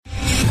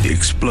The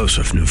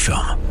explosive new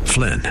film,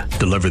 Flynn,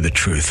 deliver the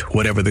truth,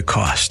 whatever the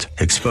cost.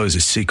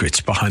 Exposes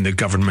secrets behind the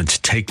government's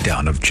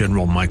takedown of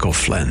General Michael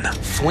Flynn.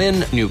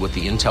 Flynn knew what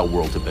the intel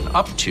world had been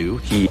up to.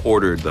 He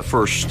ordered the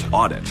first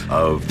audit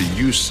of the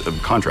use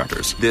of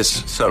contractors.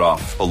 This set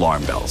off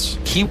alarm bells.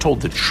 He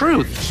told the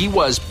truth. He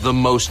was the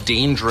most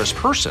dangerous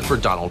person for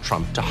Donald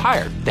Trump to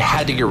hire. They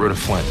had to get rid of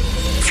Flynn.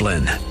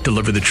 Flynn,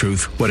 deliver the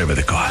truth, whatever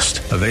the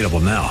cost. Available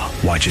now.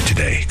 Watch it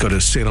today. Go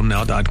to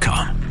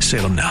salemnow.com.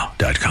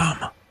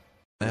 salemnow.com.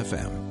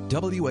 FM,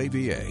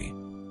 WAVA.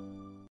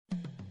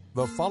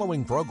 The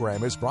following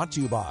program is brought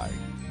to you by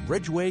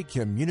Bridgeway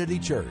Community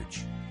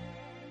Church.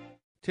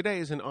 Today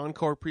is an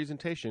encore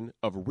presentation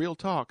of Real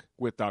Talk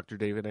with Dr.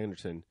 David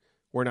Anderson.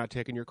 We're not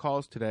taking your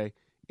calls today.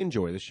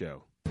 Enjoy the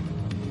show.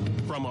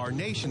 From our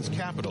nation's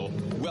capital,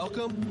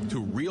 welcome to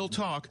Real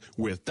Talk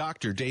with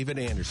Dr. David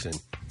Anderson.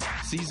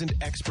 Seasoned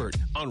expert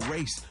on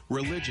race,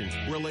 religion,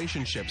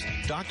 relationships,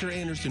 Dr.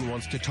 Anderson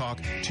wants to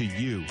talk to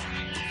you.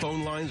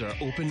 Phone lines are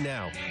open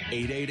now,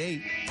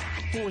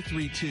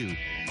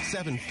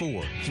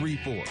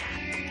 888-432-7434.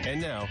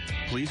 And now,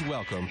 please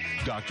welcome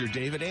Dr.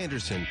 David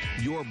Anderson,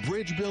 your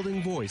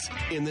bridge-building voice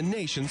in the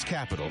nation's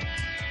capital.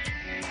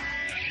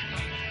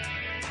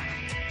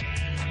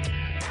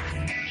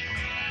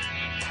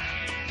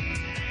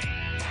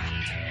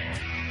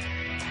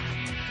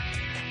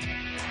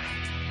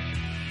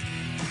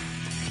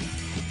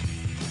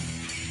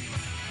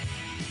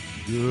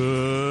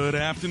 Good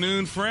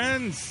afternoon,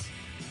 friends.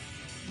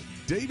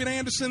 David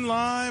Anderson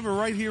live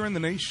right here in the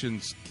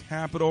nation's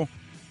capital.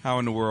 How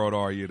in the world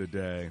are you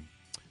today?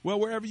 Well,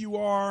 wherever you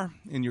are,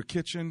 in your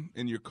kitchen,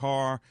 in your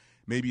car,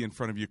 maybe in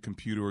front of your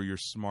computer or your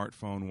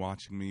smartphone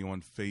watching me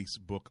on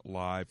Facebook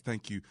Live,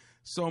 thank you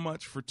so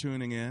much for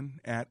tuning in.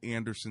 At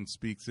Anderson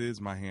Speaks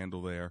is my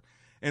handle there.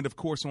 And, of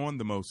course, on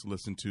the most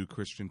listened to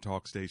Christian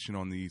talk station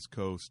on the East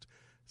Coast,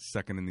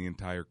 second in the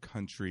entire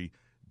country,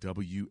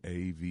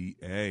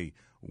 WAVA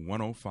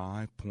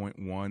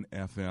 105.1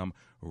 FM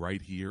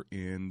right here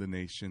in the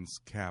nation's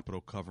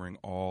capital, covering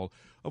all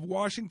of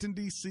Washington,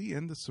 D.C.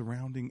 and the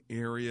surrounding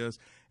areas.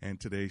 And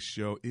today's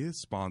show is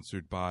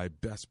sponsored by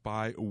Best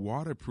Buy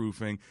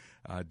Waterproofing.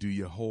 Do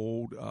you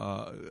hold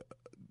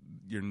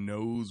your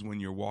nose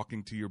when you're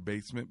walking to your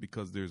basement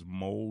because there's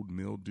mold,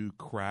 mildew,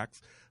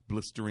 cracks,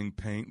 blistering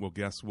paint? Well,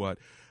 guess what?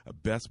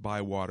 Best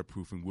Buy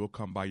Waterproofing will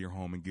come by your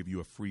home and give you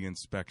a free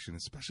inspection,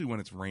 especially when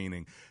it's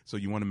raining. So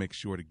you want to make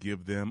sure to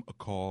give them a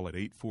call at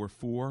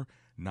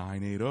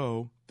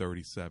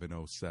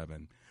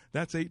 844-980-3707.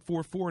 That's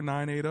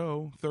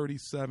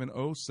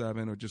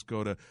 844-980-3707, or just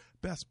go to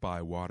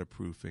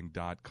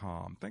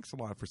bestbuywaterproofing.com. Thanks a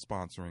lot for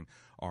sponsoring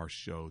our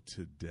show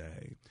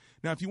today.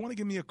 Now, if you want to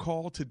give me a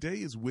call, today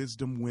is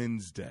Wisdom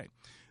Wednesday.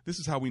 This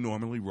is how we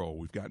normally roll.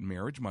 We've got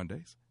Marriage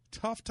Mondays,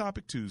 Tough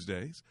Topic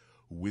Tuesdays,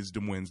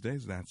 Wisdom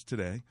Wednesdays, that's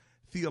today,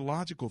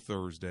 Theological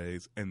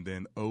Thursdays, and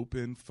then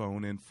Open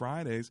Phone-In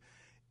Fridays.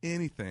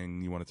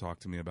 Anything you want to talk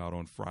to me about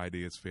on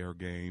Friday is fair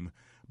game.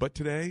 But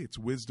today, it's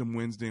Wisdom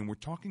Wednesday, and we're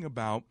talking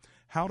about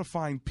how to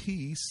find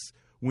peace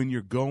when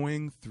you're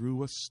going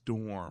through a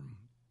storm.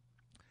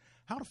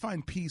 How to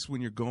find peace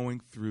when you're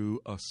going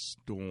through a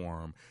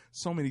storm.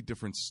 So many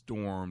different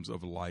storms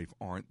of life,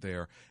 aren't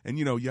there? And,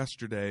 you know,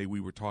 yesterday we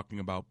were talking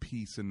about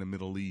peace in the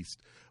Middle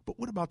East. But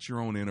what about your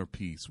own inner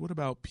peace? What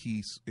about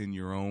peace in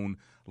your own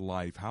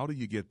life? How do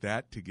you get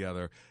that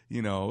together?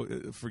 You know,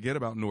 forget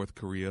about North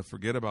Korea,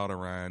 forget about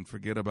Iran,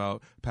 forget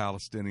about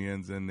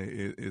Palestinians and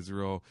the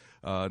Israel,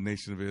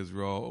 nation of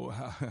Israel.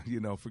 You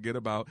know, forget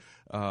about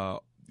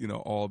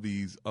all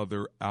these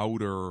other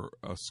outer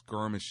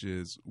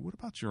skirmishes. What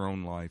about your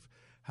own life?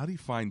 How do you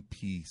find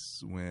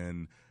peace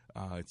when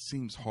it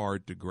seems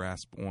hard to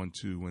grasp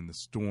onto, when the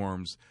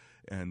storms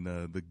and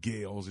the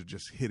gales are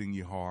just hitting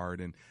you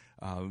hard, and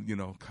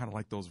kind of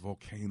like those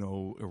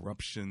volcano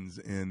eruptions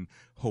in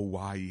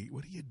Hawaii?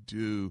 What do you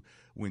do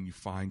when you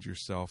find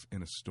yourself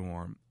in a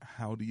storm?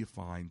 How do you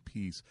find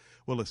peace?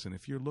 Well, listen,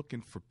 if you're looking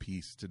for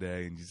peace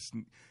today and you just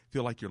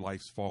feel like your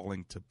life's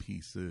falling to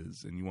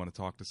pieces and you want to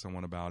talk to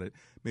someone about it,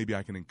 maybe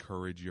I can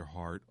encourage your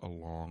heart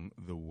along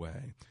the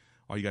way.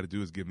 All you got to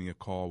do is give me a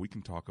call. We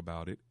can talk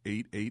about it.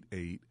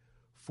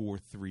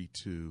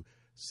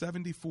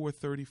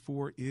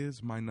 888-432-7434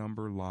 is my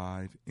number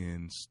live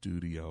in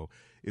studio.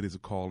 It is a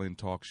call-in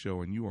talk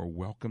show, and you are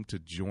welcome to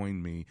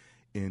join me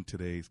in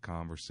today's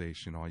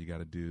conversation. All you got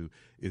to do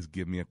is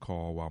give me a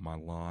call while my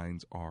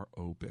lines are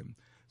open.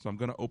 So I'm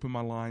going to open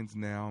my lines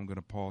now. I'm going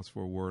to pause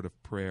for a word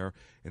of prayer,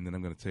 and then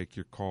I'm going to take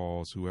your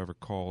calls. Whoever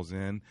calls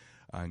in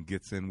and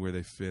gets in where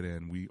they fit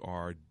in, we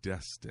are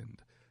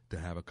destined to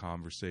have a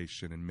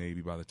conversation, and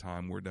maybe by the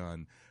time we're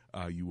done,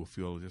 you will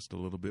feel just a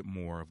little bit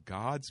more of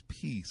God's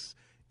peace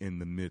in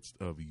the midst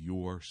of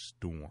your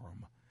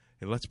storm.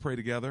 And let's pray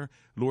together.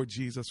 Lord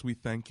Jesus, we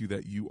thank you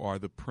that you are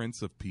the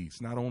Prince of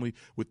Peace, not only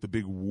with the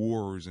big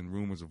wars and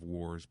rumors of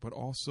wars, but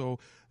also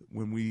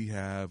when we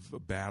have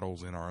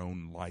battles in our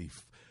own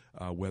life,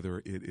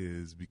 whether it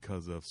is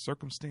because of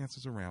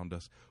circumstances around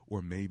us,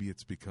 or maybe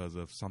it's because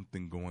of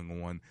something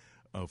going on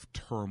of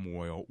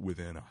turmoil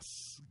within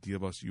us.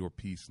 Give us your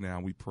peace now,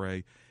 we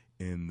pray,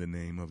 in the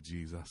name of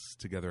Jesus.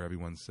 Together,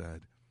 everyone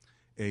said,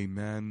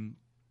 amen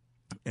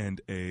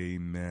and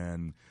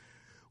amen.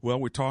 Well,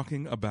 we're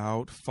talking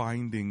about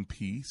finding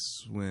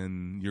peace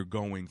when you're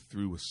going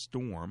through a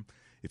storm.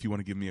 If you want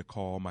to give me a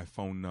call, my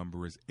phone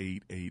number is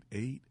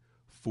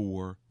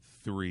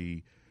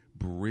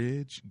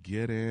 888-43-BRIDGE.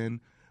 Get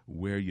in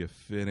where you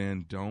fit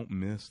in. Don't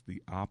miss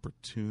the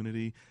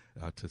opportunity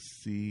to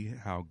see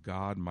how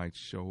God might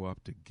show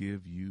up to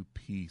give you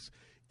peace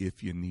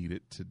if you need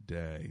it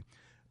today.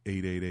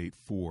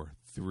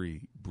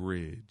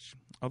 888-43-BRIDGE.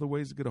 Other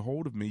ways to get a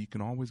hold of me, you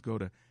can always go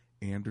to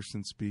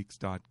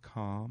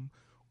AndersonSpeaks.com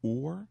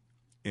or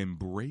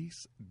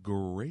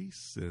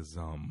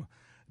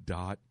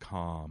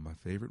EmbraceGracism.com, my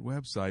favorite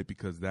website,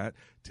 because that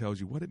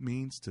tells you what it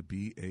means to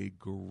be a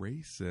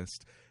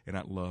gracist, and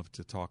I'd love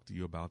to talk to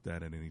you about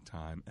that at any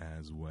time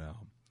as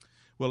well.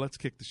 Well, let's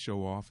kick the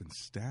show off in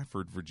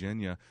Stafford,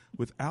 Virginia,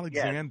 with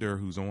Alexander,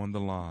 who's on the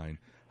line.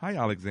 Hi,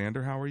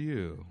 Alexander. How are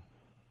you?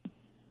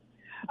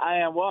 I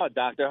am well,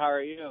 Doctor. How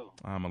are you?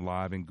 I'm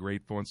alive and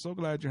grateful, and so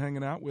glad you're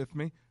hanging out with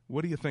me.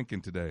 What are you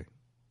thinking today?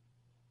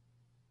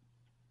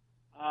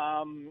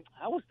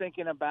 I was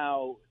thinking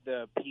about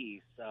the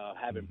peace,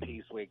 having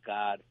peace with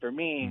God. For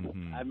me,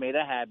 I've made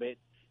a habit,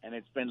 and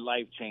it's been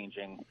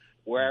life-changing,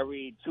 where I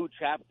read 2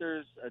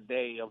 chapters a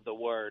day of the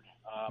Word.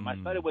 I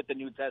started with the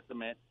New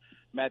Testament,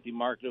 Matthew,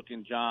 Mark, Luke,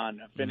 and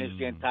John. I finished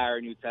the entire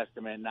New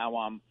Testament. Now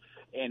I'm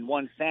in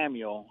 1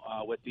 Samuel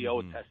with the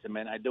Old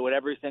Testament. I do it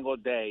every single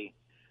day,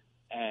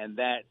 and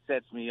that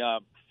sets me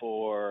up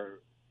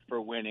for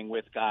winning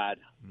with God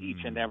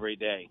each and every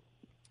day.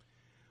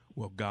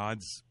 Well,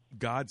 God's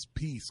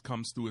peace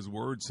comes through his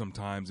word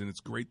sometimes, and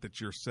it's great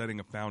that you're setting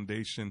a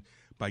foundation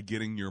by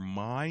getting your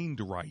mind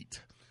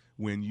right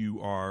when you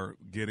are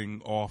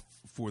getting off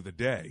for the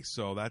day.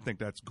 So I think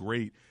that's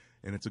great,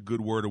 and it's a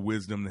good word of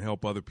wisdom to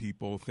help other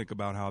people think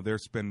about how they're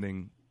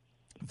spending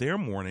their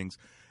mornings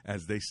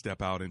as they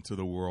step out into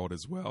the world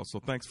as well. So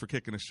thanks for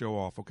kicking the show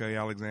off, okay,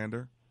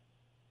 Alexander?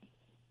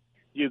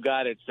 You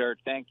got it, sir.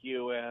 Thank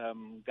you.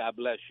 God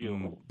bless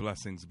you.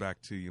 Blessings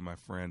back to you, my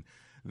friend.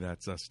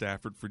 That's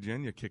Stafford,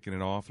 Virginia, kicking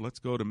it off. Let's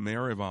go to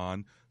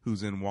Marivon,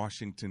 who's in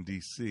Washington,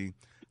 D.C.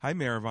 Hi,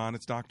 Marivon.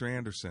 It's Dr.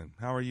 Anderson.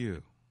 How are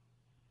you?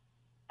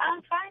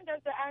 I'm fine,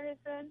 Dr.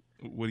 Anderson.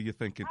 What are you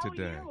thinking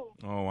today? How are you?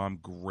 Oh, I'm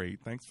great.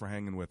 Thanks for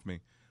hanging with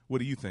me.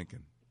 What are you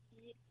thinking?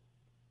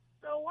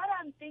 So what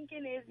I'm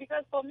thinking is,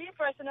 because for me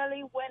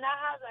personally, when I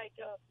have like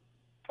a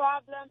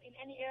problem in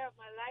any area of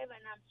my life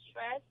and I'm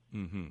stressed,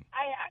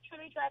 I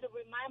actually try to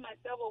remind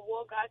myself of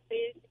what God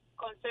says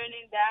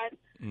concerning that,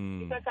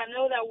 because I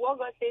know that what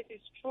God says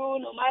is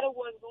true no matter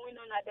what's going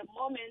on at the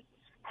moment,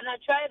 and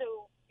I try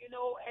to,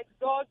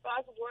 exalt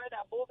God's word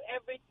above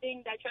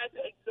everything that tries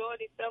to exalt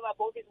itself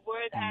above his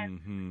word,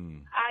 and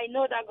I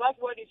know that God's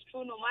word is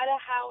true no matter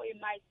how it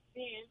might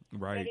seem,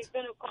 that it's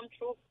going to come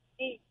true for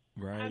me.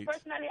 And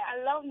personally, I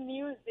love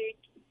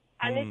music.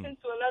 I listen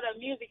to a lot of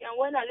music, and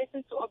when I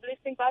listen to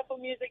uplifting gospel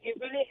music, it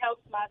really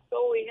helps my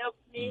soul. It helps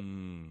me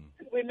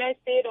remain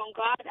stayed on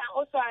God. And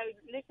also, I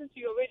listen to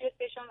your radio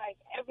station like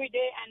every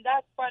day, and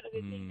that's part of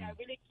the thing that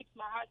really keeps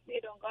my heart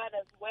stayed on God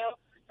as well.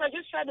 So I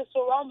just try to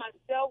surround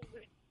myself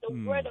with the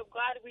Word of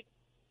God, with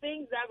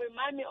things that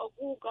remind me of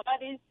who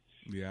God is,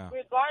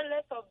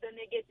 regardless of the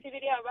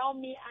negativity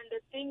around me and the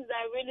things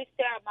that really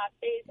stare at my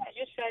face. I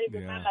just try to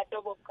remind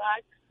myself of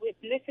God with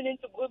listening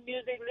to good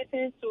music,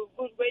 listening to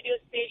good radio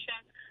station,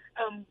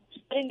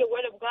 studying the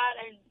Word of God,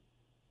 and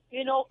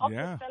also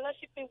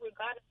fellowshipping with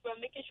God as well,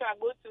 making sure I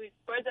go to His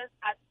presence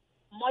as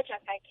much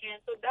as I can.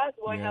 So that's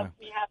what helps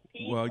me have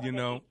peace. Well, on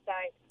the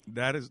inside.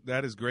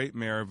 that is great,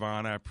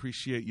 Marivon. I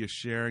appreciate you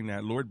sharing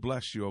that. Lord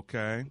bless you.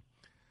 Okay.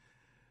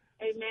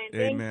 Amen.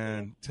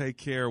 Amen. Take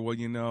care. Well,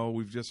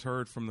 we've just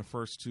heard from the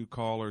first 2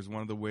 callers.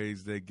 One of the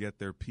ways they get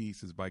their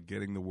peace is by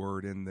getting the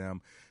Word in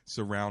them,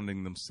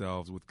 surrounding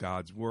themselves with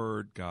God's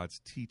Word, God's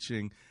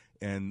teaching,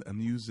 and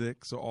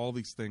music. So all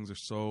these things are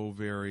so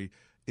very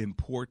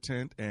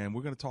important, and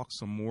we're going to talk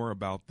some more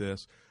about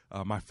this.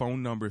 My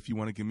phone number, if you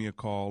want to give me a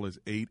call, is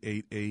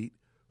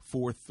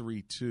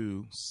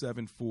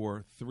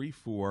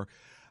 888-432-7434.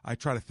 I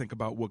try to think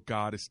about what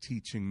God is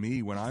teaching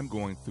me when I'm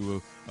going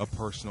through a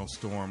personal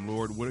storm.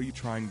 Lord, what are you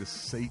trying to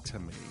say to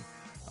me?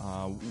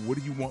 What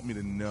do you want me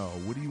to know?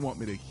 What do you want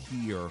me to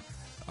hear?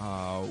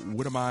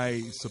 What am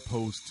I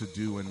supposed to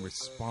do in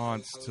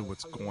response to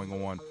what's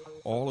going on?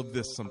 All of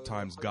this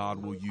sometimes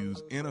God will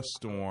use in a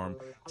storm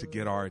to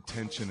get our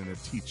attention and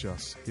to teach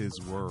us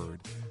His Word.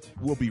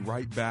 We'll be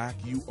right back.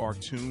 You are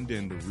tuned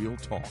in to Real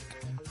Talk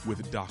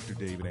with Dr.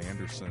 David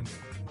Anderson.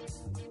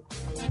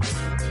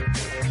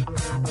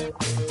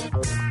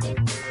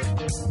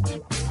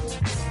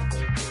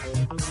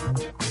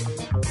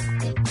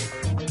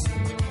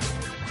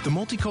 The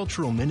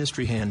Multicultural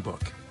Ministry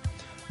Handbook.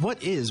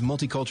 What is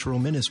multicultural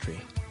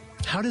ministry?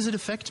 How does it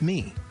affect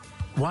me?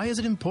 Why is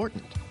it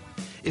important?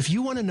 If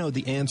you want to know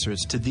the answers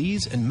to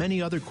these and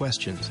many other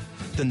questions,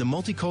 then the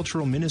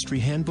Multicultural Ministry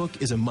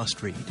Handbook is a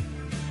must-read.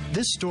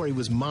 This story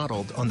was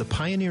modeled on the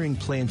pioneering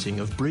planting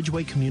of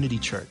Bridgeway Community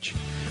Church,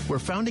 where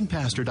founding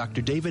pastor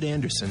Dr. David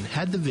Anderson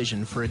had the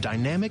vision for a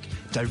dynamic,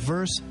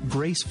 diverse,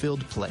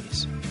 grace-filled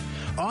place.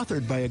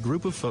 Authored by a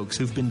group of folks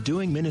who've been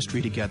doing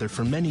ministry together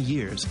for many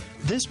years,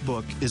 this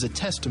book is a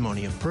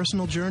testimony of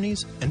personal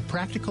journeys and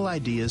practical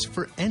ideas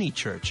for any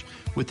church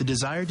with the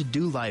desire to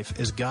do life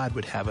as God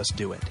would have us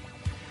do it.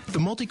 The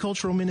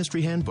Multicultural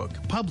Ministry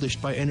Handbook,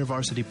 published by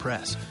InterVarsity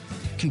Press,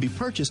 can be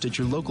purchased at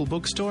your local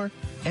bookstore,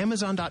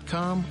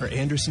 Amazon.com, or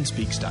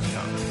AndersonSpeaks.com.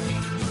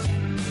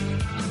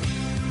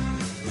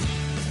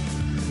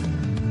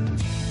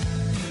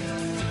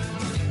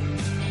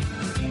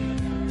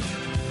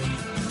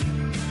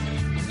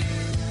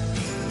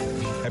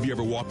 Have you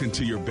ever walked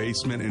into your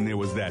basement and there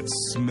was that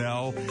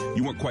smell?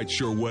 You weren't quite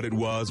sure what it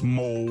was,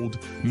 mold,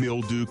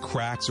 mildew,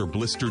 cracks, or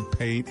blistered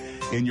paint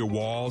in your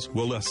walls?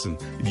 Well, listen,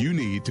 you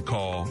need to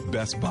call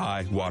Best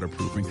Buy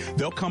Waterproofing.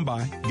 They'll come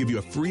by, give you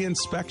a free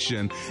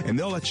inspection, and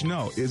they'll let you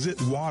know, is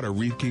it water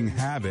wreaking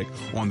havoc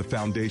on the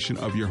foundation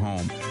of your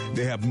home?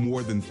 They have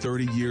more than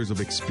 30 years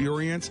of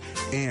experience,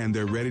 and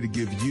they're ready to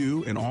give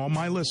you and all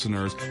my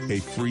listeners a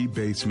free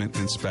basement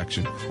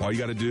inspection. All you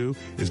got to do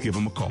is give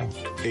them a call,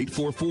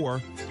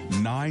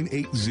 844-980-3707.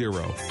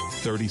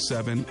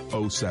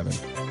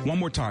 One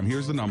more time,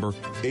 here's the number,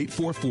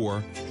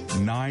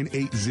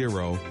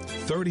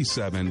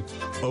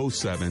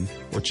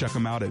 844-980-3707, or check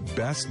them out at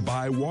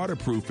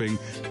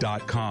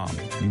bestbuywaterproofing.com.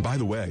 And by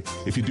the way,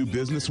 if you do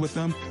business with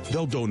them,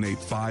 they'll donate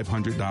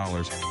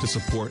 $500 to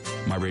support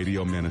my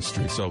radio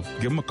ministry. So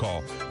give them a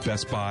call,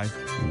 Best Buy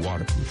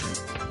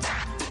Waterproofing.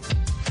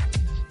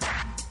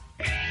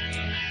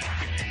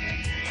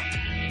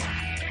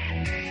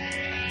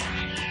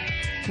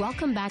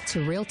 Welcome back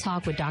to Real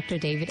Talk with Dr.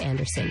 David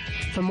Anderson.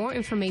 For more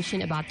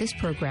information about this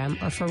program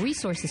or for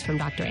resources from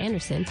Dr.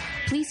 Anderson,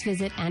 please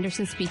visit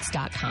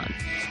AndersonSpeaks.com.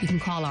 You can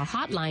call our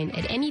hotline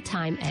at any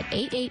time at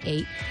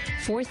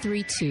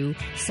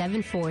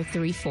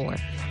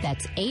 888-432-7434.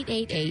 That's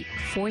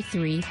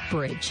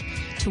 888-43-BRIDGE.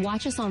 To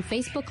watch us on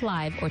Facebook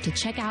Live or to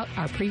check out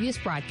our previous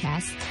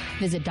broadcasts,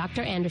 visit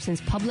Dr.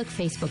 Anderson's public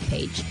Facebook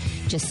page.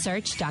 Just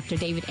search Dr.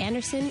 David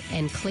Anderson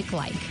and click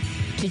like.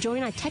 To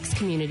join our text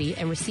community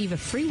and receive a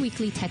free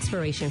weekly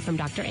textpiration from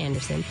Dr.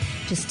 Anderson,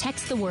 just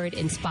text the word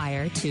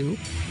INSPIRE to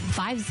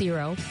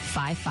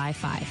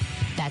 50555.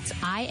 That's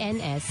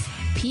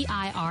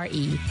INSPIRE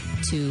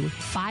to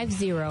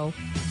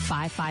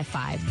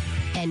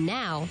 50555. And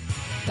now,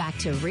 back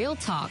to Real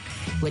Talk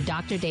with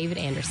Dr. David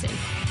Anderson.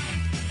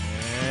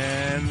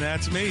 And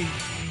that's me,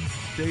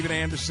 David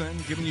Anderson,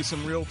 giving you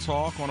some real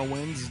talk on a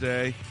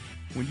Wednesday.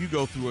 When you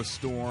go through a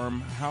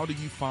storm, how do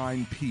you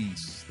find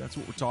peace? That's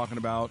what we're talking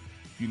about.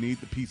 You need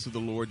the peace of the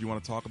Lord. You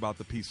want to talk about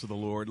the peace of the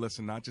Lord.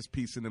 Listen, not just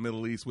peace in the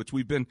Middle East, which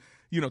we've been,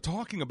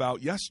 talking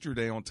about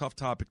yesterday on Tough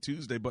Topic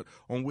Tuesday, but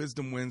on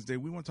Wisdom Wednesday,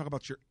 we want to talk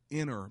about your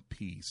inner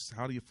peace.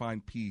 How do you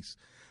find peace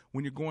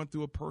when you're going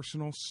through a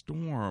personal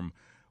storm?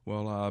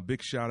 Well,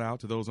 big shout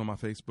out to those on my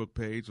Facebook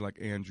page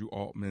like Andrew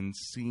Altman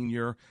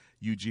Sr.,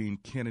 Eugene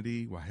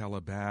Kennedy,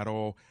 Wahela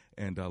Battle,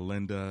 and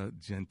Linda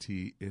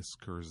Genti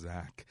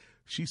Iskerzak.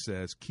 She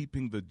says,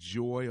 keeping the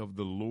joy of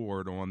the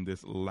Lord on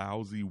this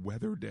lousy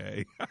weather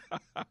day.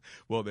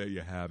 Well, there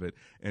you have it.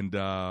 And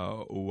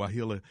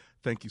Wahila,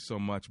 thank you so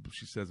much.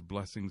 She says,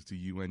 blessings to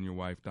you and your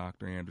wife,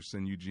 Dr.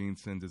 Anderson. Eugene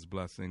sends his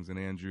blessings. And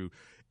Andrew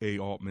A.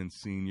 Altman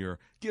Sr.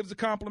 gives a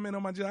compliment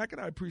on my jacket.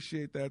 I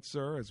appreciate that,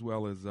 sir, as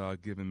well as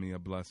giving me a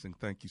blessing.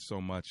 Thank you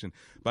so much. And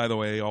by the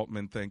way,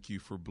 Altman, thank you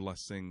for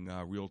blessing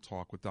Real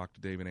Talk with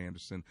Dr. David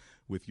Anderson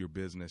with your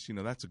business.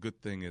 That's a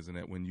good thing, isn't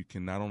it, when you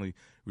can not only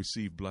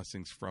receive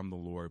blessings from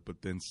the Lord,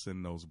 but then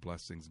send those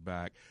blessings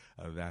back.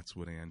 That's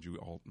what Andrew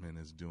Altman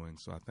is doing,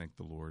 so I thank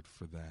the Lord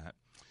for that.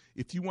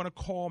 If you want to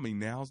call me,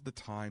 now's the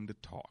time to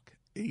talk.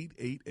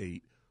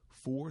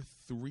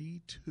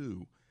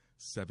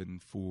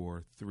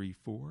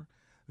 888-432-7434.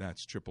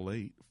 That's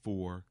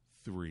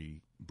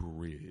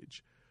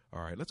 888-43-BRIDGE.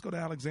 All right, let's go to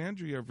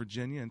Alexandria,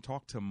 Virginia, and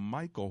talk to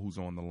Michael, who's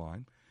on the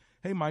line.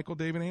 Hey, Michael,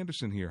 David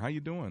Anderson here. How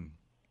you doing?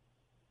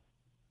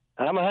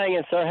 I'm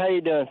hanging, sir. How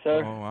you doing,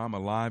 sir? Oh, I'm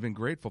alive and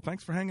grateful.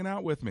 Thanks for hanging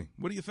out with me.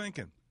 What are you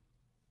thinking?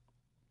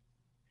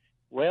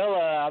 Well,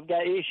 I've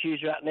got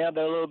issues right now.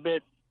 They're a little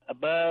bit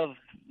above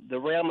the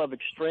realm of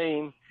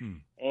extreme,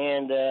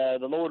 and the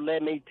Lord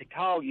led me to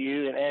call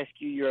you and ask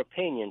you your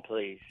opinion,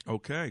 please.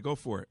 Okay, go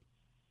for it.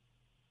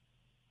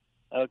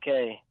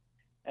 Okay.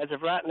 As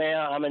of right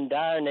now, I'm in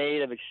dire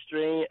need of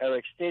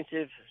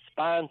extensive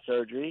spine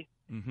surgery.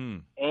 Mm-hmm.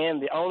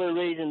 And the only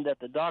reason that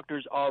the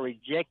doctors are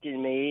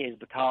rejecting me is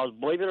because,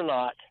 believe it or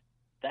not,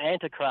 the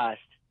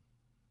Antichrist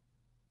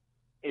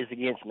is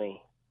against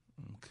me.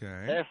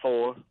 Okay.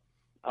 Therefore,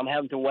 I'm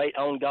having to wait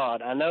on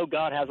God. I know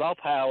God has all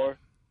power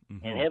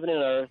in heaven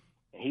and earth,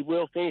 and He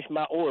will finish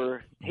my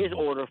order, His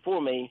order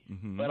for me,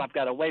 but I've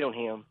got to wait on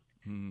Him.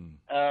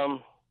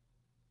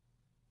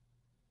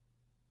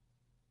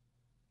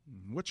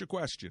 What's your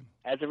question?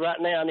 As of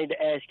right now, I need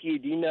to ask you,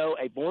 do you know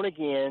a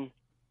born-again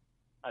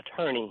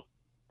attorney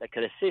that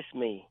could assist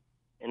me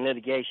in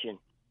litigation?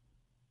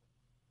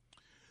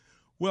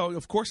 Well,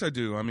 of course I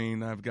do. I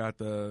mean, I've got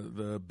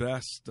the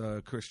best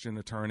Christian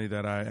attorney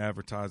that I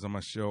advertise on my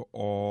show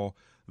all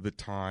the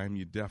time.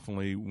 You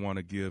definitely want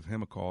to give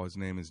him a call. His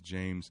name is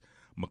James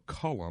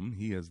McCullum.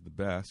 He is the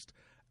best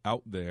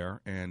out there,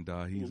 and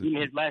he's Give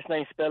me his last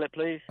name. Spell it,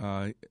 please.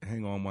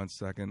 Hang on one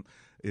second.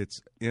 It's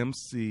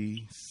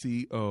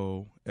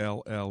McCullum.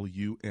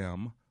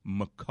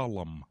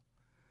 McCullum.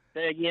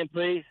 Say again,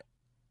 please.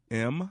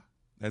 M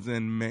as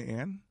in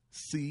man.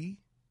 CCOLLUM.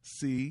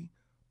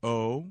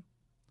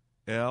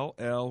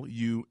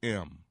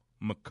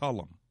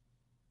 McCullum.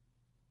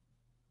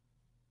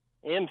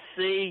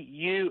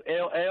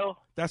 MCULL.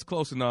 That's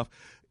close enough.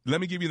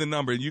 Let me give you the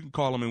number, and you can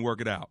call him and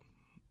work it out.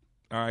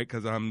 All right,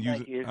 because I'm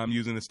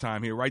using this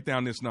time here. Write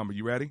down this number.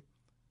 You ready?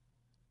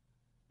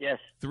 Yes.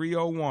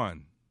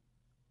 301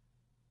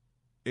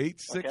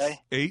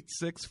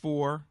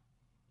 864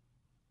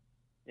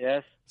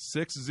 Yes.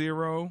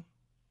 60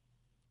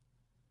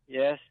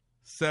 Yes.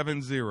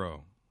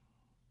 70.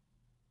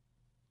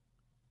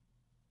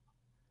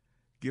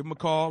 Give him a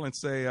call and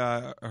say,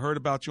 I heard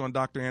about you on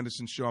Dr.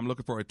 Anderson's show. I'm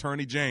looking for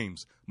Attorney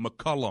James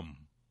McCullum.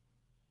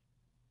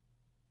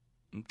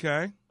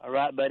 Okay? All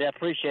right, buddy. I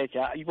appreciate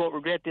you. You won't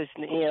regret this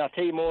in the end. I'll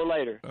tell you more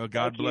later.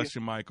 God bless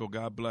you, Michael.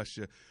 God bless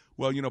you.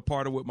 Well, you know,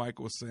 part of what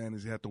Michael was saying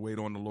is you have to wait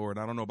on the Lord.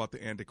 I don't know about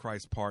the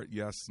Antichrist part.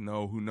 Yes,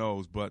 no, who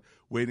knows? But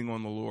waiting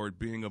on the Lord,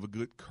 being of a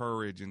good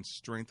courage and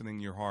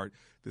strengthening your heart,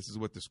 this is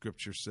what the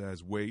Scripture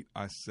says. Wait,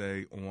 I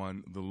say,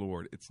 on the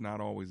Lord. It's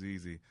not always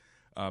easy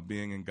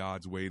being in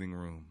God's waiting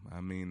room. I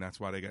mean, that's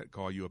why they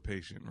call you a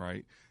patient,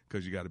 right?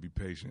 Because you got to be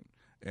patient.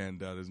 And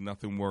there's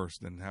nothing worse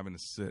than having to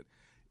sit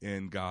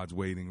in God's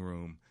waiting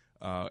room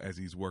as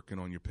he's working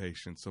on your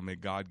patience. So may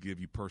God give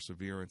you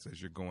perseverance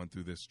as you're going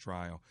through this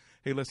trial.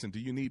 Hey, listen, do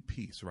you need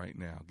peace right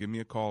now? Give me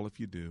a call if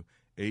you do.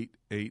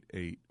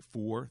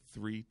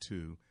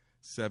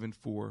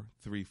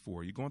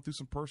 888-432-7434. You going through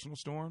some personal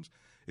storms?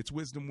 It's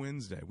Wisdom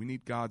Wednesday. We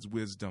need God's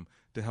wisdom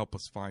to help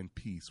us find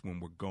peace when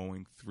we're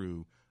going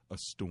through a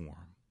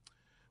storm.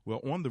 Well,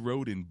 on the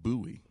road in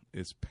Bowie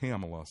is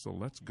Pamela, so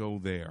let's go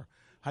there.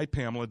 Hi,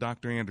 Pamela.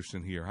 Dr.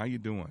 Anderson here. How you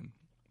doing?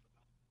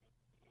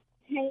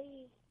 Hey,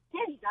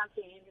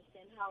 Dr.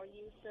 Anderson. How are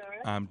you, sir?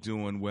 I'm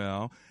doing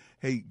well.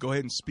 Hey, go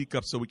ahead and speak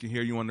up so we can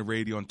hear you on the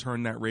radio, and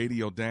turn that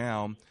radio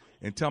down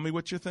and tell me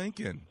what you're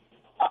thinking.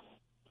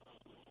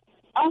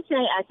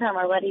 Okay, I turn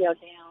my radio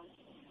down.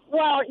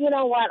 Well, you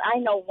know what? I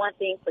know one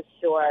thing for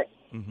sure.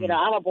 Mm-hmm. You know,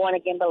 I'm a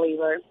born-again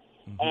believer,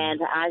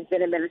 and I've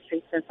been in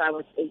ministry since I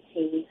was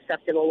 18,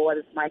 accepted the Lord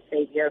as my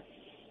Savior.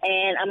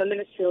 And I'm a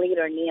ministry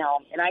leader now.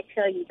 And I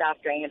tell you,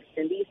 Dr.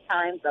 Anderson, these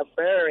times are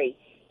very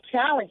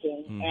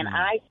challenging, and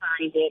I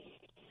find it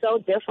so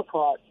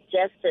difficult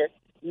just to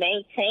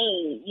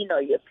maintain, you know,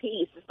 your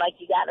peace. It's like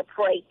you got to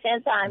pray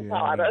 10 times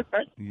harder.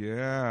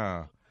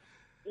 Yeah.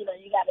 You know,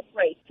 you got to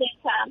pray 10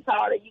 times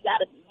harder. You got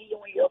to be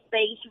on your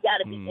face. You got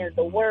to be in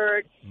the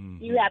Word.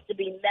 You have to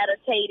be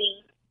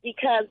meditating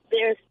because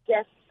there's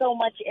just so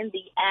much in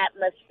the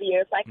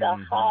atmosphere. It's like a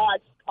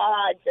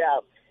hodgepodge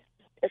of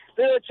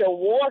spiritual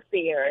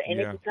warfare,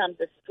 and it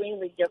becomes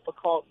extremely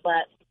difficult.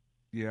 But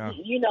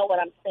you know what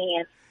I'm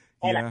saying.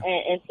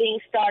 And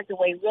things start to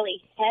weigh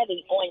really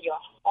heavy on your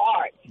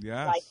heart.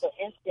 Yes. Like, for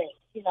instance,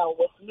 you know,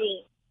 with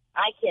me,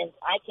 I can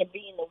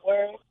be in the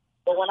Word,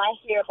 but when I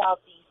hear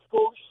about these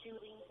school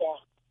shootings and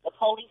the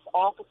police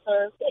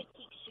officers that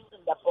keep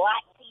shooting the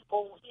black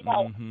people, you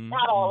know,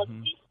 not all of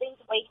these things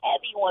weigh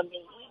heavy on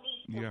me. We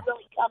need to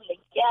really come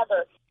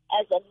together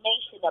as a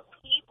nation of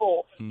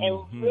people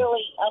and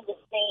really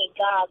understand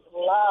God's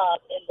love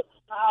and the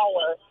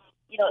power.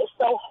 You know, it's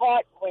so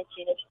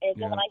heart-wrenching. And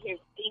then when I hear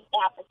things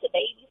happen to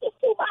babies, it's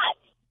too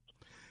much.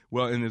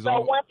 Well, and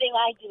one thing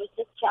I do is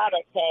just try to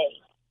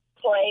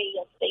pray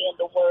and stay in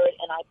the Word,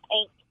 and I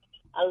paint.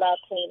 I love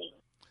painting.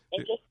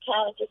 And just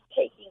kind of just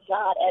taking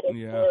God at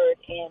His word.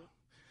 And,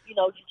 you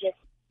know, you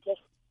just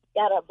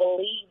got to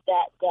believe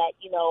that,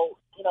 you know,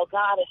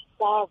 God is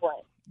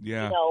sovereign.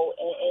 Yeah. You know,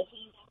 and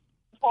He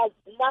has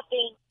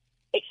nothing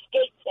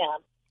escapes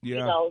Him. Yeah.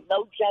 You know,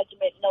 no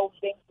judgment, no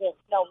vengeance,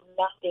 no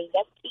nothing.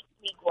 That keeps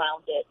me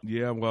grounded.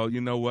 Yeah, well,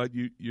 you know what?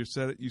 You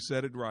said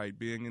it right.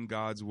 Being in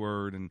God's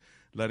Word and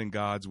letting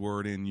God's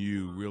Word in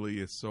you really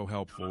is so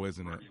helpful,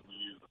 isn't it?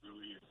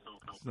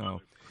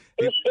 So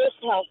it's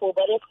helpful,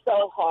 but it's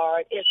so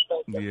hard. It's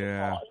so difficult.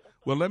 Yeah.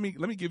 Well, let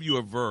me give you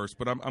a verse,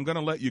 but I'm going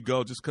to let you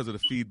go just because of the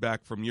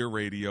feedback from your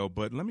radio.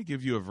 But let me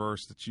give you a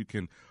verse that you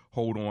can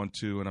hold on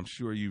to, and I'm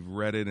sure you've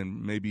read it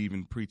and maybe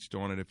even preached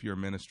on it if you're a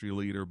ministry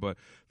leader. But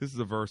this is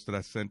a verse that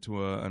I sent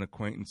to an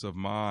acquaintance of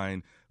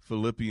mine,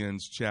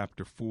 Philippians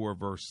chapter 4,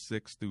 verse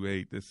 6 through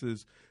 8. This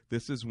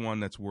is one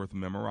that's worth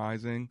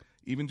memorizing,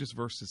 even just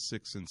verses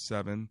 6 and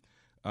 7.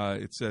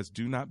 It says,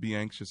 "Do not be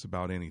anxious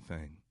about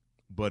anything,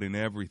 but in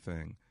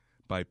everything,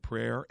 by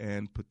prayer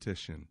and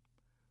petition,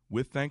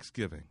 with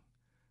thanksgiving,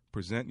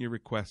 present your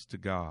requests to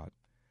God,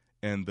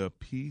 and the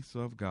peace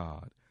of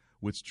God,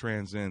 which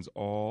transcends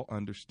all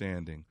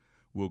understanding,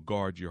 will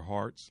guard your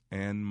hearts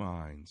and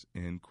minds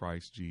in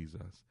Christ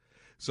Jesus."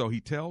 So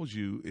he tells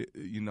you,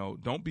 you know,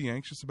 don't be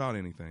anxious about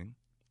anything.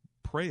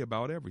 pray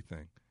about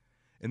everything.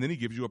 And then he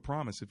gives you a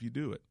promise if you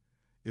do it.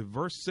 If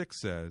verse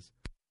 6 says,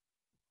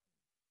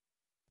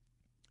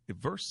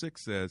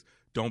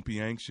 don't be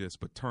anxious,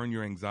 but turn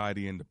your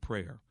anxiety into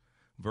prayer.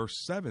 Verse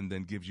 7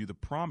 then gives you the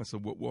promise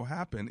of what will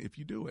happen if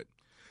you do it.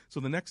 So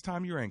the next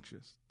time you're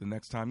anxious, the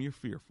next time you're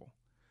fearful,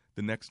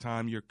 the next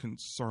time you're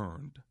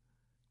concerned,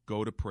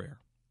 go to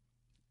prayer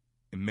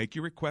and make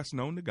your request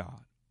known to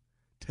God.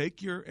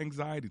 Take your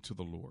anxiety to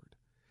the Lord.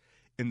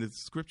 And the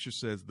scripture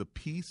says the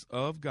peace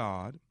of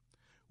God,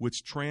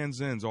 which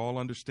transcends all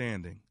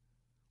understanding,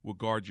 will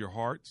guard your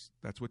hearts,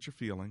 that's what you're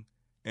feeling,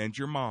 and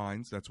your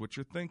minds, that's what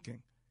you're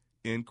thinking,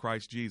 in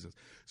Christ Jesus.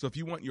 So if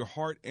you want your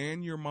heart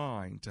and your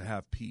mind to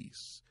have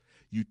peace,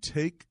 you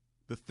take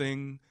the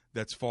thing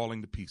that's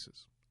falling to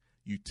pieces.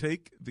 You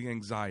take the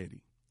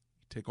anxiety,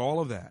 you take all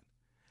of that,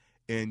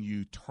 and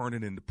you turn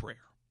it into prayer.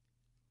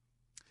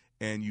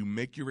 And you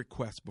make your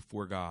request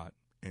before God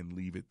and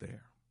leave it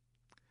there.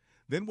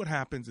 Then what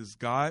happens is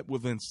God will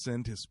then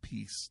send his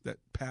peace that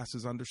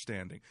passes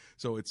understanding.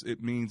 So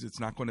it means it's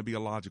not going to be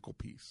a logical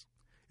peace.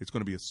 It's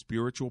going to be a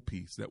spiritual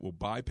peace that will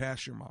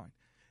bypass your mind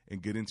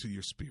and get into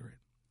your spirit.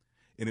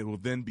 And it will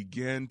then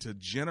begin to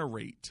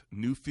generate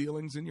new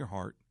feelings in your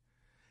heart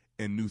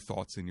and new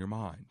thoughts in your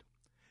mind.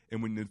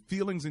 And when the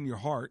feelings in your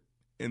heart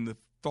and the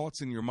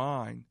thoughts in your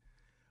mind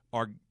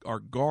are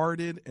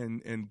guarded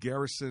and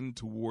garrisoned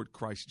toward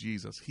Christ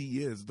Jesus,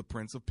 he is the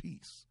Prince of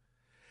Peace.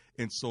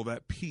 And so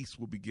that peace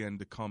will begin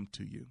to come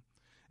to you.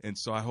 And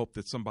so I hope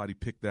that somebody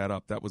picked that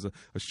up. That was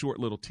a short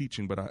little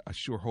teaching, but I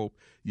sure hope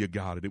you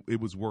got it. It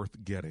was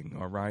worth getting,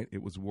 all right?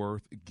 It was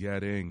worth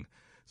getting.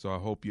 So I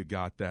hope you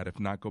got that. If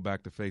not, go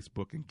back to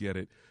Facebook and get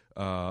it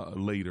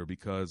later,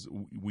 because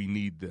we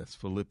need this.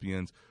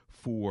 Philippians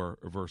 4,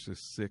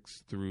 verses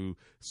 6 through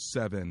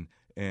 7.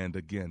 And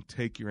again,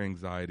 take your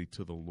anxiety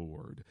to the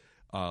Lord,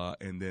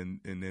 and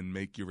then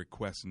make your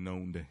requests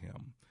known to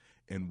him.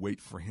 And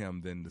wait for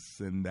him then to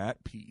send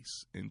that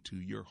peace into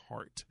your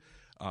heart,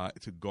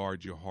 to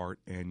guard your heart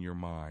and your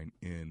mind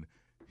in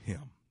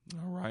him.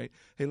 All right.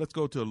 Hey, let's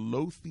go to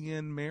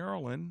Lothian,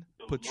 Maryland.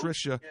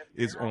 Patricia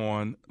is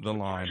on the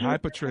line. Hi,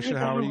 Patricia.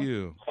 How are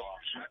you?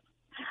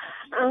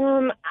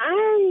 I'm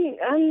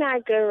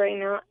not good right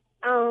now.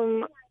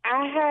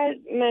 I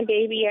had my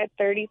baby at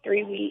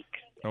 33 weeks.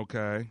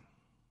 Okay.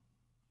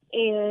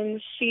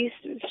 And she's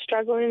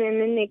struggling in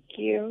the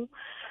NICU.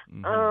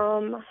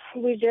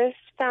 Mm-hmm. We just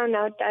found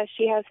out that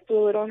she has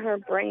fluid on her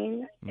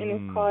brain, and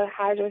it's called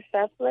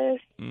hydrocephalus.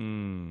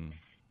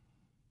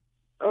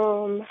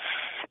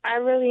 I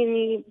really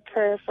need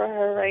prayer for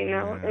her right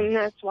now, and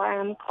that's why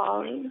I'm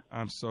calling.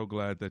 I'm so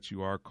glad that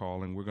you are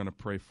calling. We're going to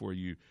pray for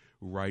you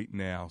right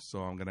now. So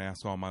I'm going to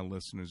ask all my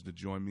listeners to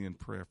join me in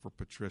prayer for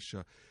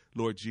Patricia.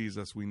 Lord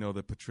Jesus, we know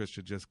that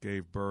Patricia just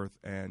gave birth,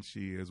 and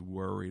she is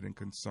worried and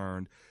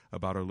concerned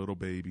about her little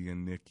baby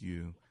in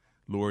NICU.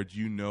 Lord,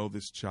 you know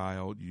this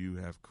child. You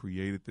have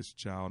created this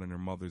child in her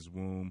mother's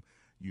womb.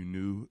 You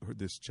knew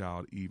this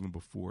child even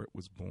before it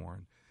was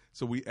born.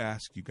 So we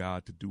ask you,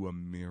 God, to do a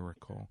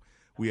miracle.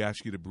 We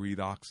ask you to breathe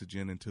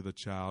oxygen into the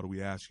child.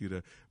 We ask you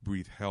to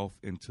breathe health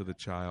into the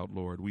child,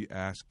 Lord. We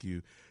ask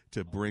you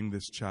to bring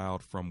this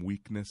child from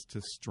weakness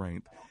to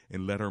strength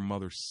and let her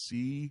mother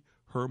see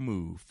her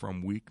move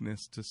from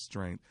weakness to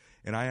strength.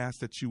 And I ask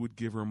that you would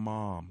give her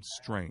mom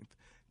strength,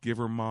 give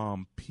her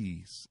mom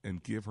peace,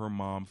 and give her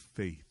mom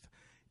faith.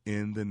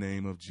 In the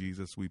name of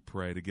Jesus, we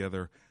pray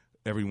together.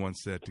 Everyone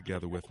said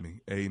together with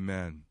me,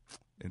 amen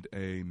and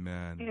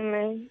amen.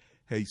 Amen.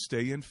 Hey,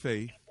 stay in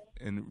faith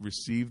and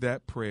receive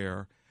that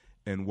prayer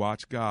and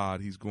watch God.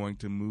 He's going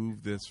to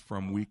move this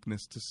from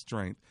weakness to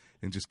strength.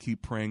 And just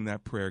keep praying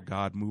that prayer.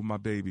 God, move my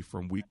baby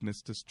from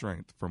weakness to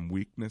strength, from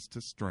weakness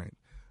to strength.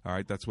 All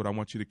right, that's what I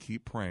want you to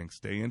keep praying.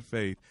 Stay in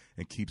faith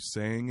and keep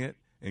saying it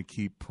and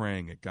keep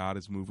praying it. God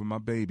is moving my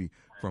baby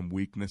from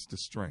weakness to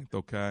strength,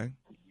 okay?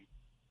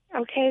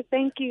 Okay,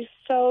 thank you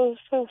so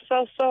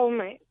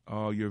much.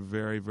 Oh, you're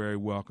very, very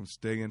welcome.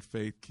 Stay in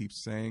faith. Keep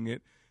saying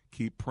it.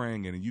 Keep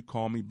praying it. And you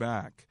call me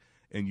back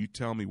and you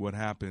tell me what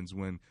happens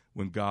when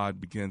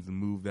God begins to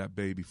move that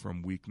baby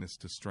from weakness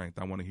to strength.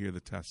 I want to hear the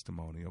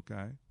testimony,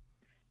 okay?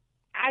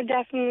 I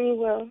definitely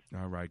will.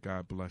 All right.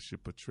 God bless you,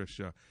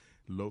 Patricia.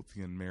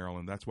 Lothian,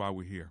 Maryland. That's why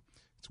we're here.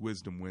 It's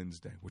Wisdom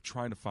Wednesday. We're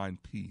trying to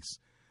find peace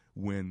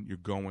when you're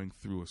going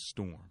through a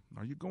storm.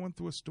 Are you going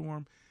through a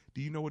storm?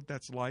 Do you know what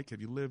that's like?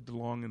 Have you lived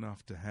long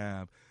enough to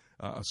have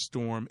a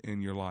storm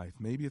in your life?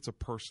 Maybe it's a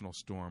personal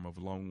storm of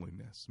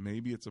loneliness.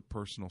 Maybe it's a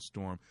personal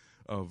storm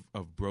of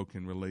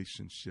broken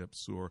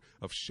relationships or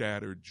of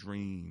shattered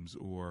dreams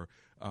or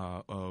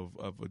of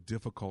a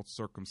difficult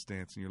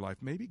circumstance in your life.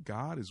 Maybe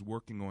God is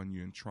working on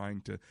you and trying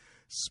to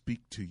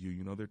speak to you.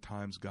 You know, there are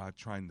times God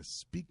trying to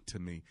speak to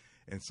me,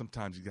 and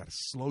sometimes you got to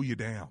slow you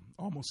down,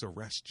 almost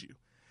arrest you,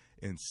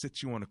 and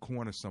sit you on a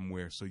corner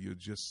somewhere so you'll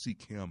just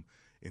seek him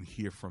and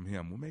hear from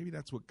him. Well, maybe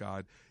that's what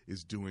God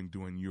is doing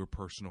during your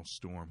personal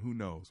storm. Who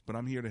knows? But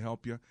I'm here to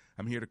help you.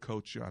 I'm here to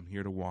coach you. I'm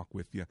here to walk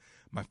with you.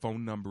 My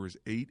phone number is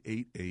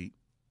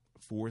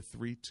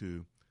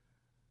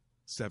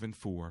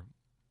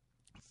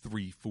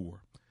 888-432-7434.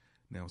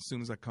 Now, as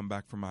soon as I come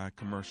back from my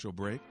commercial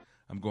break,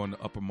 I'm going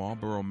to Upper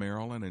Marlboro,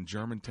 Maryland, and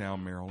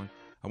Germantown, Maryland.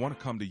 I want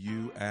to come to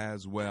you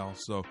as well.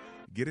 So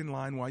get in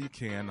line while you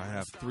can. I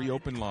have 3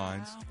 open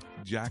lines.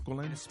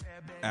 Jacqueline,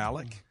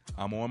 Alec,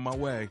 I'm on my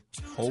way.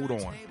 Hold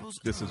on.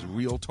 This is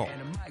Real Talk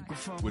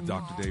with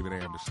Dr. David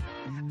Anderson.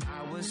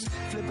 I was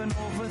flipping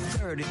over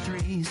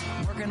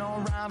 33s, working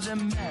on rhymes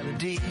and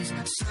melodies,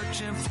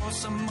 searching for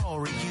some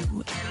more of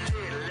you and a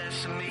little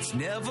less of me. It's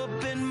never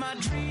been my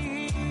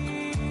dream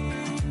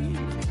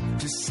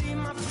to see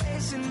my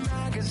face in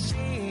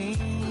magazines.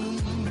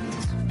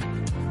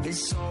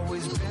 It's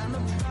always been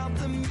about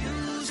the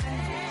music,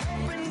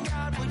 hoping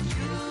God would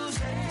use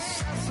it,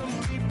 set some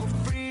people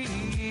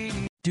free.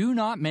 Do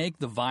not make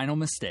the vinyl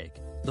mistake.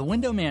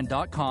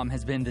 TheWindowMan.com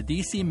has been the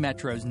DC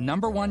Metro's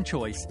 #1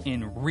 choice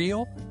in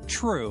real,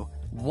 true,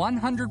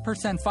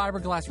 100%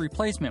 fiberglass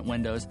replacement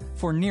windows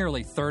for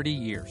nearly 30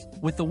 years.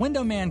 With the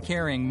Window Man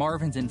carrying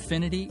Marvin's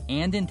Infinity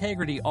and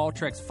Integrity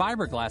Ultrex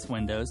fiberglass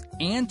windows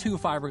and 2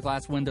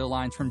 fiberglass window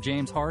lines from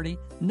James Hardie,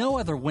 no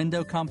other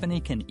window company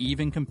can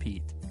even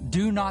compete.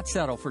 Do not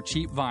settle for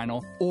cheap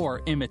vinyl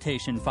or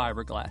imitation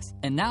fiberglass.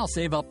 And now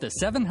save up to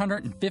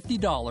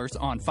 $750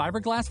 on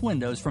fiberglass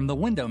windows from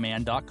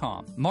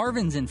thewindowman.com.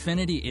 Marvin's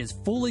Infinity is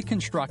fully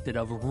constructed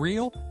of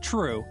real,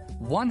 true,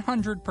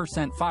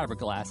 100%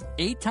 fiberglass,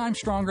 8 times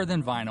stronger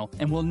than vinyl,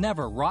 and will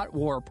never rot,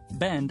 warp,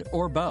 bend,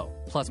 or bow.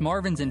 Plus,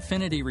 Marvin's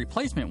Infinity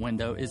replacement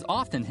window is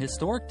often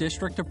Historic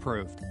District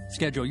approved.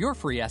 Schedule your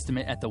free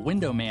estimate at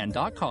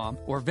thewindowman.com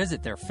or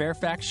visit their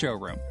Fairfax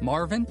showroom.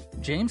 Marvin,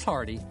 James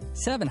Hardie,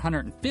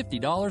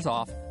 $750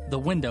 off,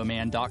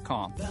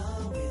 thewindowman.com.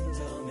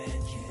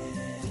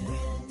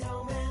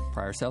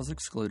 Prior sales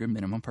excluded.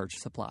 Minimum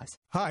purchase applies.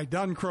 Hi,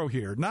 Don Crow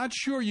here. Not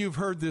sure you've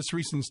heard this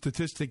recent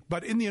statistic,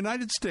 but in the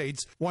United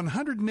States,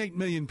 108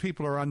 million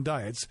people are on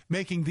diets,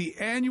 making the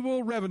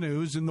annual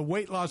revenues in the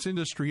weight loss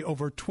industry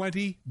over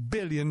 $20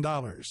 billion.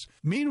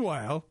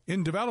 Meanwhile,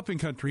 in developing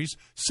countries,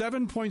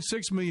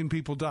 7.6 million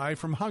people die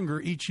from hunger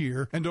each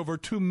year, and over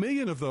 2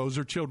 million of those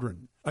are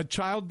children. A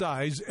child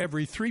dies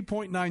every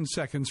 3.9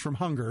 seconds from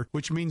hunger,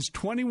 which means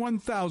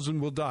 21,000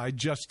 will die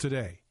just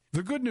today.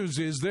 The good news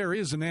is there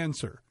is an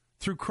answer.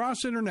 Through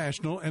Cross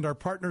International and our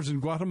partners in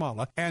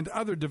Guatemala and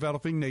other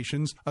developing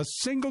nations, a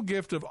single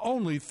gift of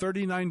only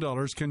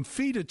 $39 can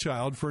feed a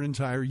child for an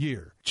entire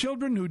year.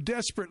 Children who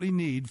desperately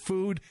need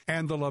food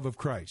and the love of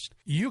Christ.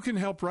 You can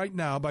help right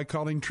now by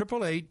calling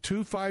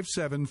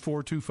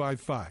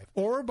 888-257-4255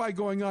 or by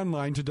going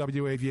online to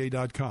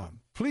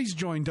WAVA.com. Please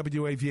join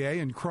WAVA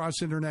and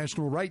Cross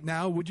International right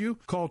now, would you?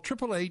 Call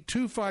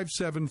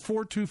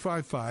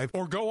 888-257-4255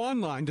 or go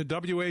online to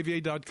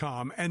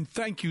WAVA.com, and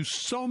thank you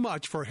so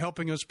much for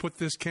helping us put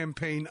this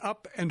campaign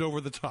up and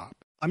over the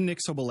top. I'm Nick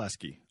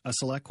Soboleski, a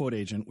Select Quote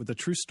agent with a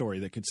true story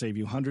that could save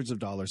you hundreds of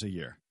dollars a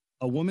year.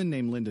 A woman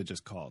named Linda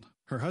just called.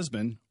 Her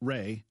husband,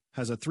 Ray,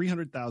 has a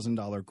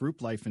 $300,000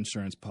 group life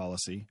insurance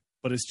policy,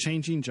 but is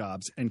changing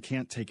jobs and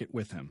can't take it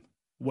with him.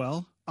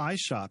 Well, I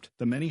shopped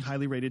the many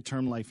highly rated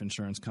term life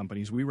insurance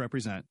companies we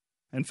represent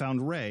and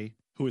found Ray,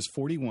 who is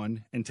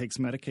 41 and takes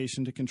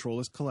medication to control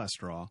his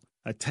cholesterol,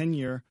 a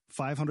 10-year,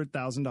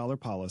 $500,000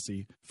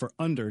 policy for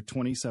under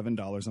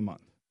 $27 a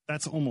month.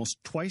 That's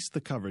almost twice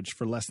the coverage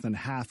for less than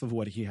half of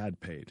what he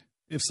had paid.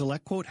 If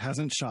SelectQuote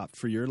hasn't shopped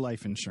for your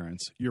life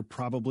insurance, you're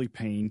probably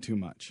paying too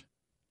much.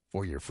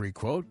 For your free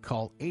quote,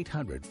 call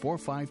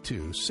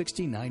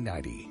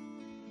 800-452-6990.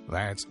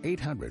 That's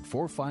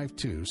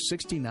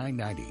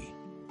 800-452-6990.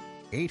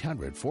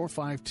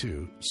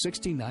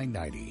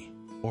 800-452-6990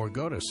 or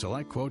go to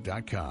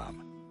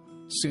SelectQuote.com.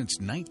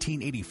 Since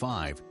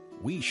 1985,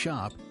 we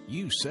shop,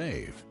 you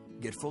save.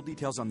 Get full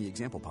details on the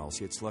example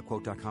policy at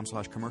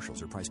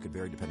SelectQuote.com/commercials. Or price could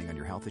vary depending on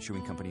your health,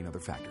 issuing company, and other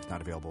factors. Not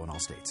available in all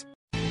states.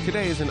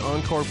 Today is an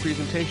encore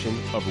presentation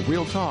of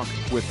Real Talk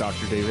with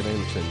Dr. David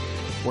Anderson.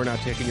 We're not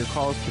taking your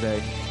calls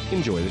today.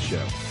 Enjoy the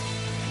show.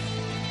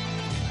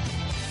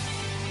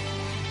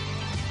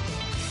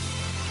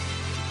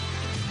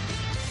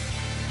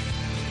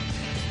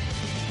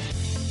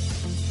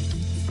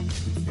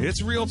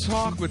 It's Real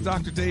Talk with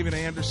Dr. David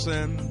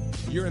Anderson.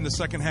 You're in the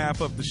second half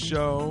of the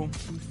show.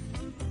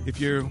 If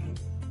you're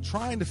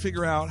trying to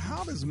figure out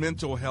how does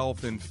mental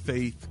health and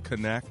faith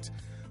connect,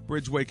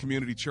 Bridgeway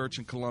Community Church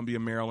in Columbia,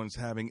 Maryland is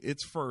having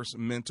its first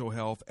Mental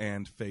Health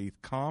and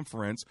Faith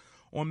Conference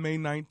on May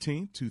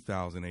 19,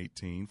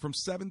 2018, from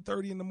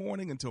 7:30 in the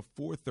morning until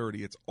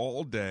 4:30. It's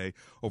all day,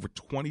 over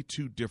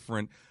 22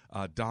 different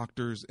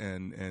doctors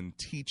and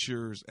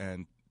teachers,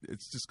 and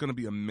it's just going to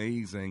be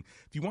amazing.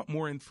 If you want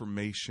more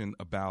information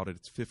about it,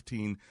 it's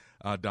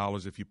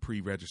 $15 if you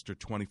pre-register,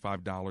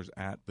 $25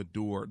 at the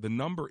door. The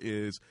number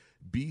is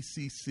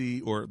BCC,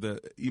 or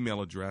the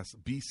email address,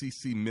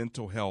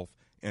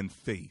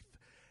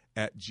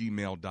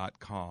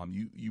 bccmentalhealthandfaith@gmail.com.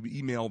 You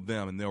email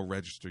them and they'll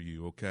register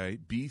you, okay?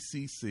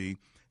 BCC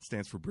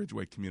stands for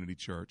Bridgeway Community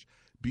Church.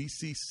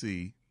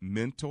 BCC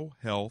Mental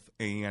Health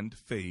and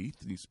Faith,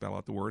 you spell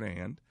out the word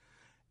and,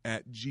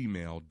 at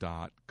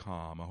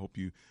gmail.com. I hope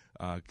you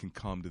can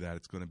come to that.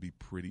 It's going to be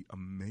pretty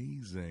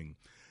amazing.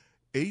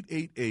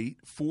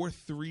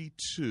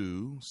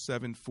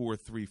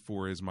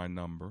 888-432-7434 is my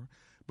number.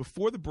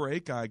 Before the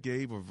break, I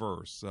gave a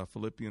verse,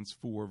 Philippians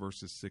 4,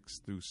 verses 6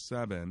 through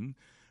 7.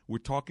 We're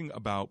talking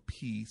about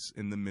peace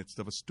in the midst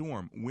of a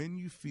storm. When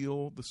you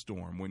feel the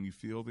storm, when you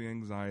feel the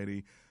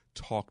anxiety,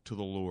 talk to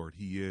the Lord.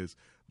 He is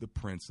the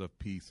Prince of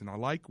Peace. And I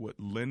like what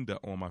Linda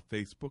on my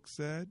Facebook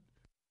said.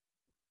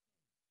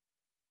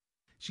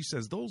 She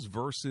says, those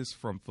verses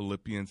from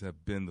Philippians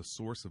have been the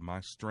source of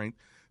my strength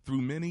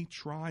through many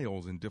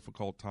trials and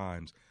difficult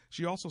times.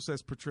 She also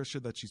says, Patricia,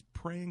 that she's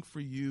praying for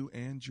you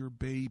and your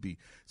baby.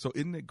 So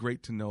isn't it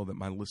great to know that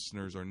my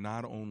listeners are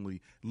not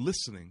only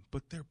listening,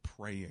 but they're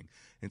praying.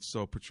 And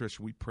so,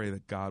 Patricia, we pray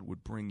that God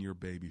would bring your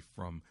baby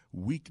from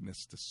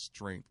weakness to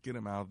strength. Get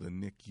him out of the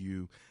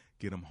NICU.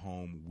 Get him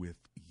home with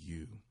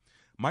you.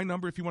 My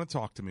number, if you want to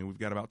talk to me, we've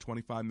got about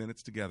 25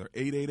 minutes together,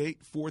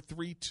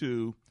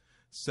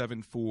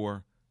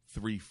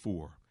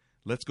 888-432-7434.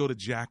 Let's go to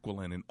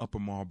Jacqueline in Upper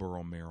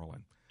Marlboro,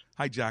 Maryland.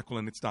 Hi,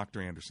 Jacqueline. It's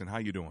Dr. Anderson. How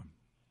you doing?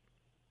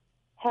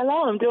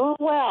 Hello, I'm doing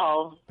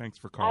well. Thanks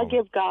for calling. I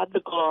give God the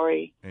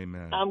glory.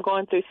 Amen. I'm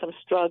going through some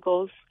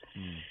struggles,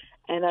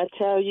 and I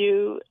tell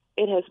you,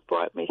 it has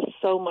brought me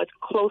so much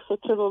closer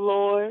to the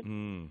Lord,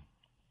 and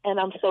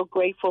I'm so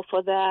grateful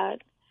for that.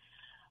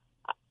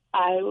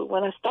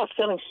 When I start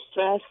feeling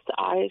stressed,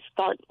 I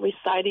start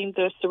reciting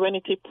the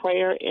Serenity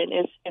Prayer in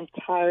its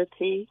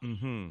entirety,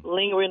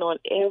 lingering on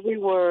every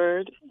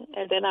word,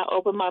 and then I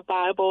open my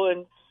Bible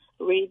and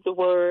read the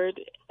Word,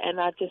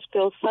 and I just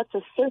feel such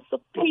a sense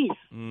of peace.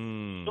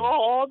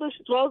 All the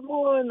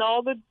struggle and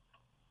all the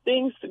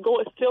things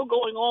still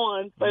going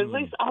on, but at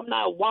least I'm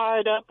not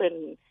wired up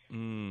and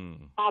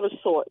out of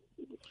sorts.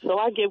 So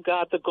I give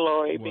God the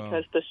glory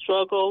because the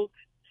struggle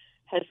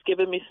has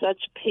given me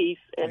such peace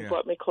and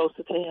brought me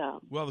closer to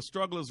Him. Well, the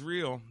struggle is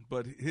real,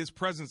 but His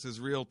presence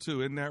is real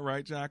too. Isn't that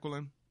right,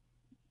 Jacqueline?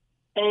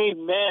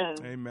 Amen.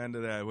 Amen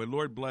to that. Well,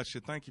 Lord bless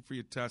you. Thank you for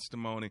your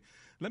testimony.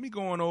 Let me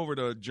go on over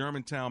to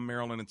Germantown,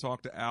 Maryland, and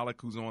talk to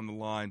Alec, who's on the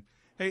line.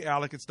 Hey,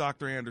 Alec, it's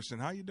Dr. Anderson.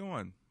 How you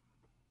doing?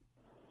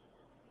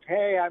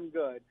 Hey, I'm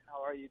good.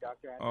 How are you,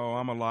 Dr. Anderson? Oh,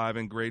 I'm alive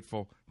and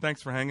grateful.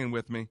 Thanks for hanging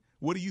with me.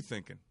 What are you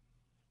thinking?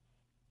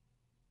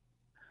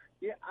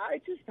 Yeah,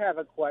 I just have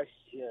a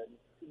question.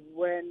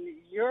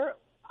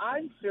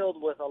 I'm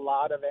filled with a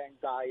lot of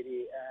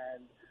anxiety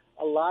and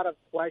a lot of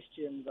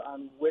questions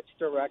on which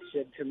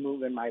direction to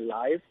move in my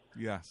life.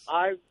 Yes.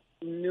 I'm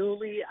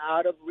newly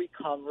out of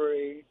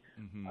recovery.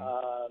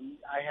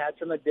 I had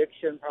some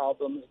addiction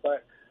problems,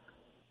 but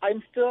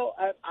I'm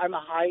a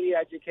highly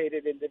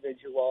educated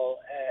individual,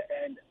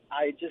 and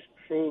I just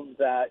proved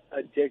that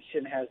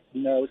addiction has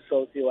no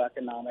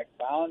socioeconomic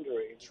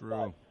boundaries.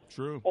 True.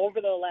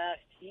 Over the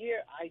last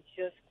year, I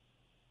just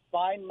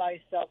find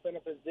myself in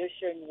a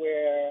position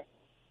where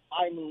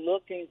I'm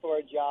looking for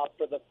a job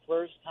for the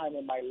first time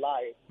in my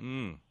life.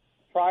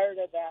 Prior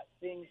to that,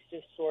 things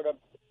just sort of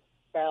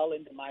fell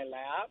into my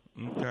lap.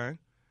 Okay.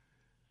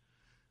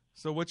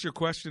 So what's your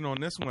question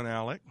on this one,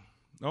 Alec?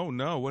 Oh,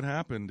 no. What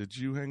happened? Did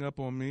you hang up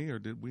on me or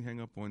did we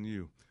hang up on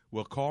you?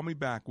 Well, call me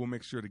back. We'll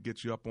make sure to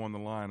get you up on the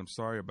line. I'm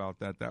sorry about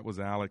that. That was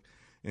Alec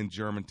in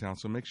Germantown.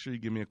 So make sure you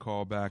give me a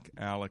call back,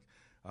 Alec.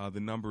 The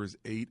number is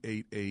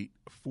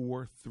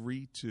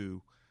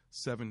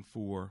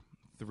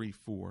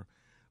 888-432-7434.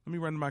 Let me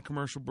run to my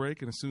commercial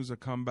break, and as soon as I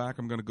come back,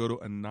 I'm going to go to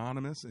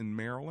Anonymous in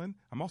Maryland.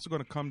 I'm also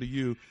going to come to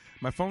you.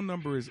 My phone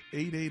number is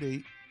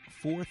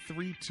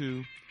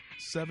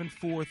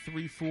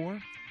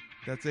 888-432-7434.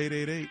 That's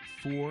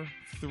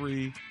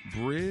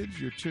 888-43-BRIDGE.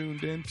 You're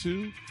tuned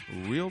into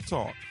Real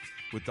Talk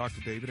with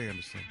Dr. David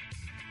Anderson.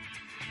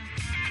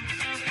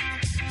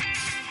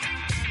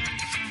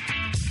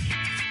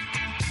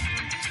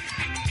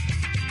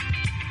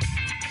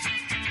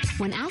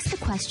 When asked the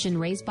question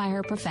raised by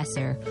her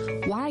professor,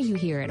 why are you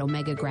here at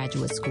Omega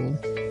Graduate School?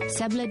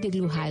 Sebla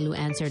Diglu-Hailu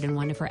answered in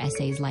one of her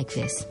essays like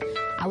this: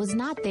 I was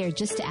not there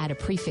just to add a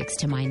prefix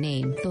to my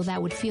name, though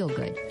that would feel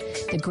good.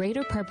 The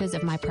greater purpose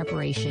of my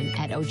preparation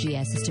at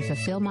OGS is to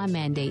fulfill my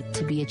mandate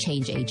to be a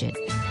change agent.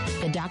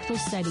 The doctoral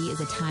study is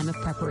a time of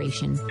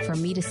preparation for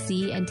me to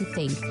see and to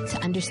think, to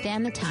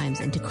understand the times,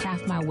 and to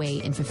craft my way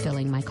in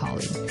fulfilling my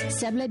calling.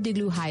 Sebla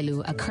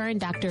Diglu-Hailu, a current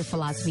Doctor of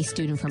Philosophy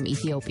student from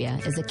Ethiopia,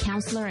 is a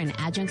counselor and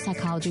adjunct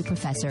psychology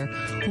professor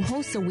who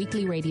hosts a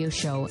weekly radio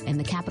show in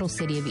the capital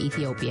city of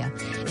Ethiopia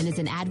and is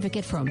an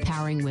advocate for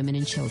empowering women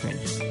and children.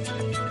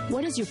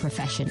 What is your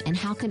profession, and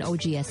how can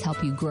OGS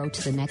help you grow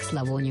to the next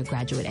level in your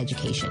graduate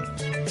education?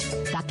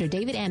 Dr.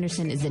 David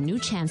Anderson is the new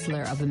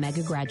chancellor of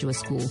Omega Graduate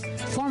School,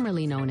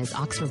 formerly known as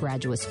Oxford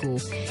Graduate School,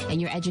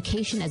 and your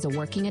education as a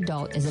working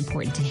adult is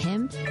important to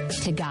him,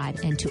 to God,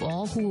 and to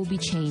all who will be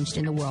changed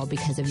in the world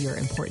because of your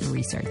important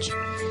research.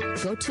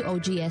 Go to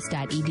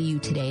ogs.edu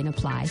today and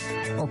apply,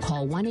 or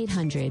call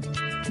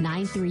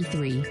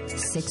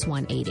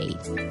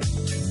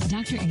 1-800-933-6188.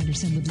 Dr.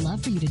 Anderson would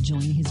love for you to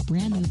join his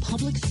brand new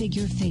public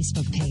figure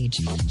Facebook page.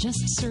 Just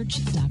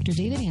search Dr.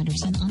 David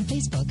Anderson on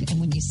Facebook, and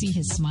when you see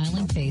his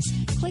smiling face,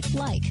 click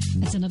like.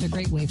 That's another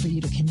great way for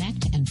you to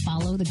connect and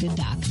follow the good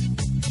doc.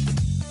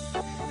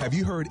 Have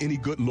you heard any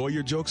good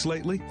lawyer jokes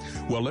lately?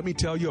 Well, let me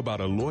tell you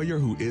about a lawyer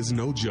who is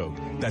no joke.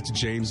 That's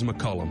James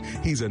McCullum.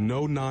 He's a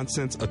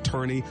no-nonsense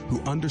attorney who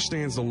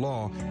understands the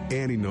law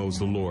and he knows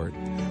the Lord.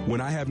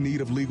 When I have need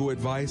of legal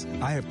advice,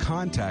 I have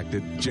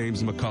contacted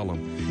James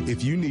McCullum.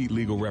 If you need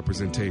legal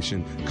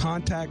representation,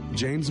 contact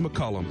James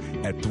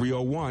McCullum at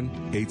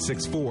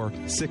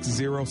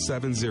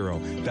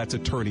 301-864-6070. That's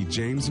attorney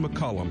James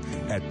McCullum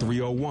at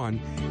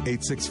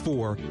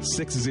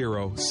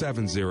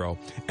 301-864-6070.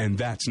 And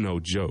that's no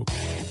joke.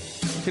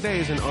 Today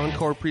is an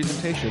encore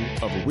presentation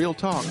of Real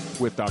Talk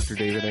with Dr.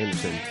 David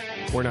Anderson.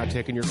 We're not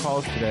taking your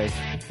calls today.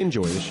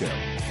 Enjoy the show.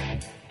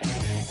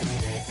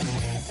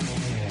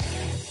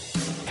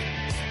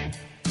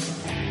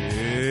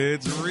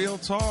 It's Real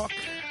Talk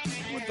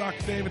with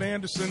Dr. David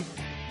Anderson.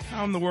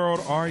 How in the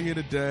world are you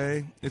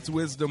today? It's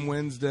Wisdom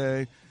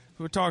Wednesday.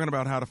 We're talking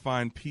about how to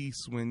find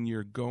peace when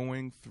you're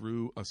going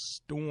through a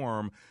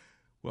storm.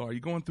 Well, are you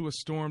going through a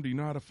storm? Do you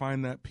know how to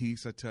find that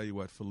peace? I tell you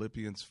what,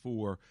 Philippians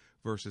 4,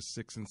 verses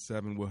 6 and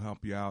 7 will help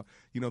you out.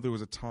 You know, there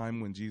was a time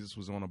when Jesus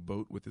was on a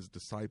boat with his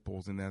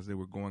disciples, and as they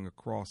were going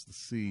across the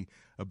sea,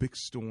 a big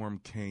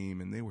storm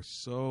came, and they were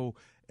so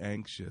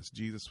anxious.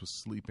 Jesus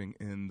was sleeping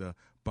in the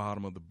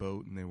bottom of the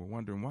boat, and they were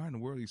wondering, why in the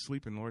world are you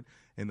sleeping, Lord?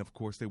 And, of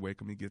course, they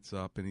wake him. He gets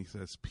up, and he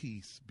says,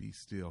 peace, be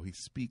still. He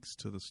speaks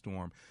to the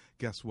storm.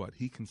 Guess what?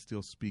 He can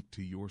still speak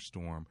to your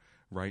storm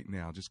right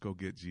now. Just go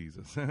get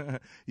Jesus.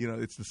 You know,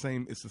 it's the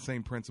same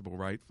principle,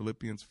 right?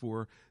 Philippians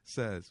 4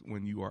 says,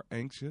 when you are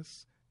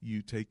anxious,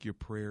 you take your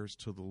prayers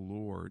to the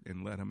Lord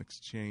and let him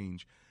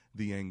exchange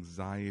the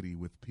anxiety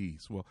with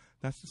peace. Well,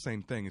 that's the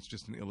same thing. It's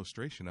just an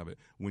illustration of it.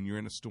 When you're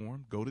in a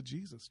storm, go to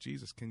Jesus.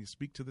 Jesus, can you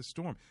speak to the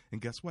storm?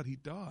 And guess what? He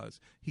does.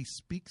 He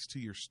speaks to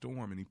your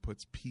storm and he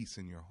puts peace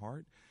in your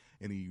heart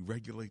and he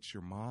regulates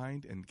your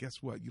mind. And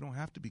guess what? You don't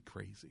have to be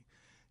crazy.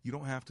 You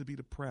don't have to be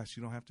depressed.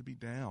 You don't have to be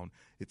down.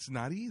 It's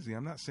not easy.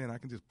 I'm not saying I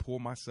can just pull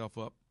myself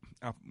up,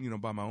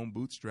 by my own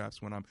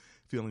bootstraps when I'm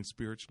feeling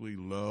spiritually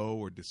low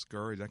or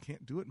discouraged. I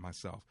can't do it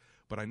myself,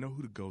 but I know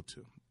who to go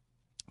to.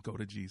 Go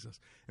to Jesus.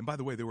 And by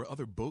the way, there were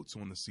other boats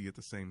on the sea at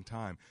the same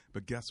time.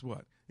 But guess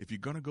what? If you're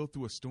going to go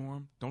through a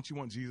storm, don't you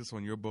want Jesus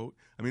on your boat?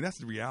 I mean, that's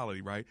the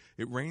reality, right?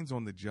 It rains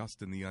on the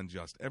just and the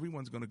unjust.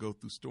 Everyone's going to go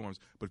through storms.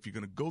 But if you're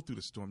going to go through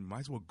the storm, you might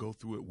as well go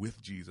through it with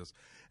Jesus.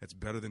 It's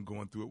better than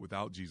going through it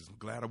without Jesus. I'm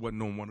glad I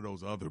wasn't on one of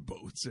those other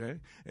boats, eh?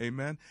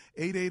 Amen.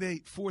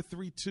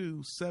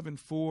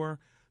 888-432-7434.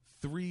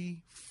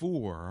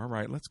 All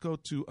right, let's go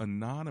to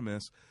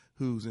Anonymous,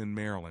 who's in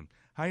Maryland.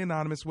 Hi,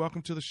 Anonymous.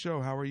 Welcome to the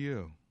show. How are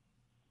you?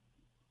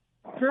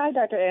 Hi,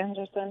 Dr.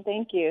 Anderson.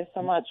 Thank you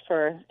so much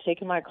for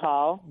taking my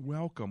call.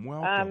 Welcome.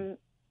 Two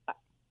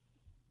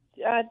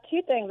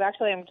things.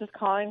 Actually, I'm just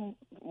calling,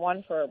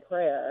 one for a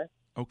prayer.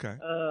 Okay.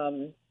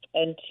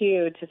 And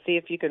two, to see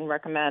if you can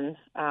recommend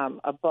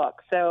a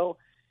book. So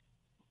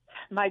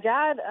my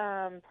dad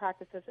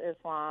practices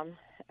Islam.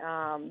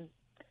 I'm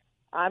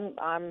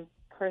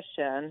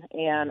Christian,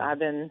 and I've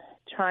been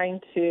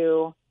trying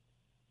to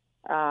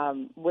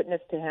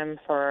witness to him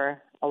for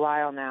a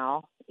while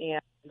now. And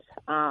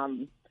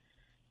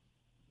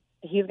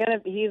he's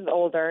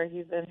older.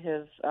 He's in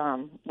his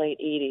late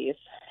 80s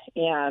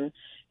and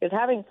is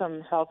having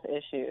some health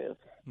issues.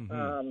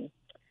 Mm-hmm.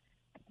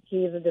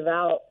 He's a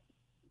devout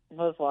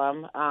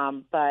Muslim,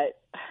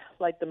 but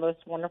like the most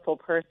wonderful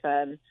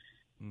person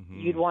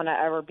you'd want to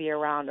ever be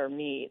around or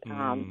meet.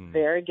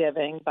 Very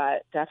giving,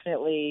 but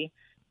definitely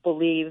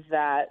believes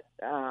that,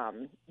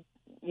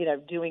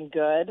 doing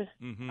good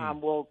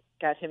will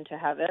get him to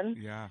heaven.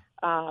 Yeah.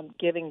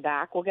 Giving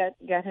back will get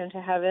him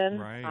to heaven.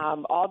 Right.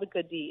 All the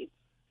good deeds.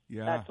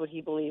 Yeah. That's what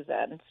he believes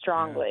in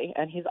strongly.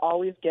 Yeah. And he's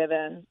always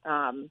given.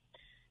 But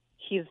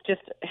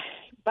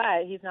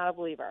he's not a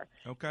believer.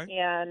 Okay.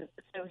 And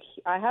so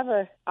I have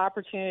an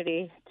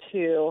opportunity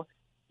to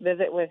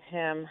visit with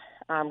him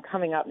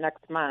coming up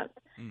next month.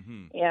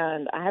 Mm-hmm.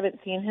 And I haven't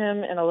seen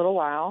him in a little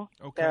while.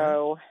 Okay.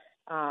 So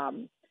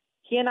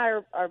he and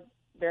I are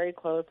very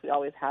close. We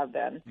always have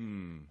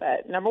been.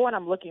 But number one,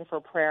 I'm looking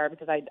for prayer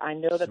because I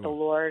know that the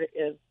Lord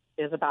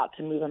is about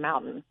to move a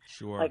mountain.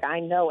 Sure. Like, I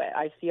know it.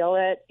 I feel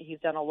it.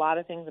 He's done a lot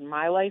of things in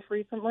my life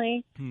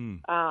recently.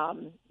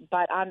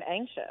 But I'm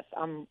anxious.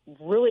 I'm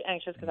really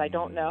anxious because I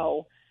don't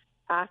know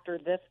after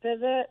this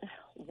visit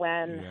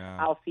when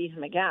I'll see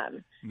him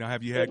again. Now,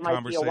 have you had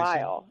conversations? Might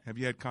be a while. Have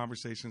you had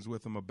conversations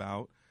with him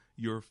about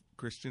your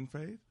Christian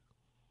faith?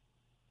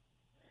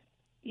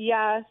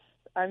 Yes.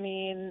 I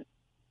mean,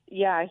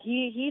 yeah,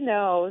 he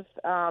knows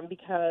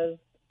because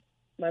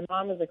my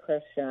mom is a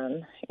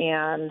Christian,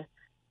 and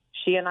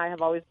she and I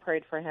have always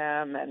prayed for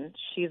him, and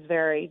she's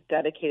very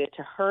dedicated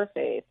to her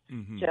faith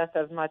just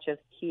as much as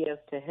he is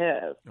to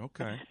his.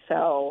 Okay.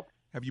 So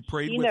have you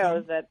prayed he with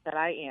knows him? that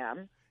I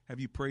am. Have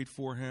you prayed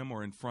for him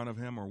or in front of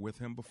him or with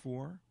him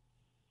before?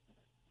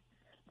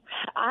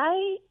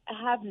 I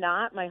have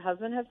not. My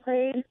husband has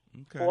prayed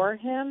for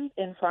him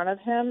in front of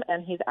him,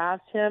 and he's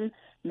asked him,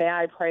 may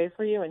I pray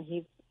for you? And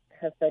he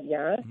has said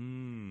yes.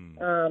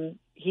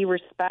 He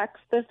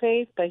respects the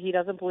faith, but he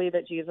doesn't believe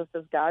that Jesus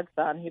is God's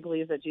son. He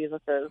believes that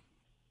Jesus is,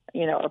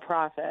 a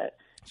prophet.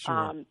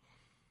 Sure.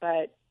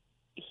 But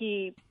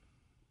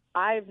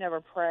I've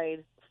never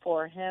prayed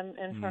for him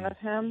in front of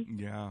him.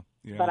 Yeah.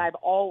 But I've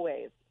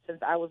always, since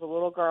I was a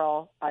little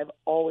girl, I've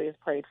always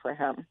prayed for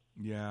him.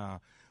 Yeah.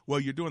 Well,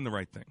 you're doing the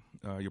right thing.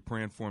 You're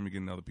praying for him. You're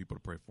getting other people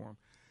to pray for him.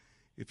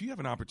 If you have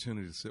an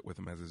opportunity to sit with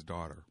him as his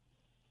daughter,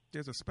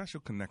 there's a special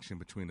connection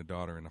between a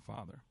daughter and a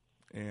father.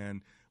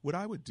 And what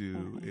I would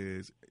do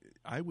is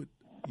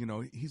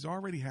he's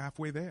already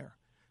halfway there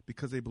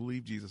because they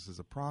believe Jesus is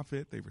a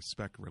prophet. They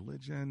respect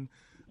religion.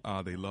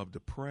 They love to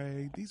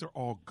pray. These are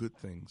all good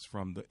things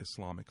from the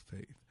Islamic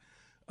faith.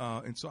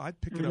 And so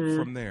I'd pick it up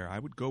from there. I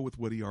would go with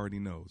what he already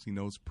knows. He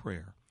knows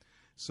prayer.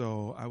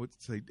 So I would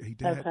say, hey,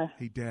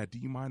 Dad, do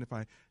you mind if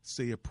I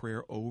say a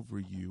prayer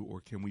over you, or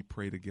can we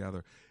pray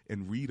together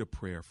and read a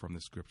prayer from the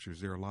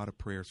Scriptures? There are a lot of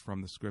prayers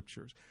from the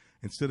Scriptures.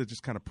 Instead of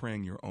just kind of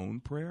praying your own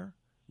prayer,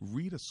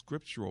 read a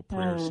scriptural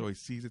prayer so he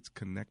sees it's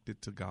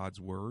connected to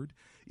God's Word,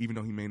 even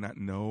though he may not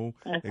know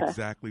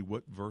exactly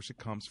what verse it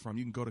comes from.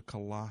 You can go to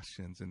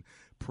Colossians and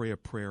pray a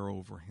prayer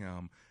over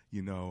him.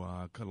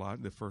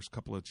 The first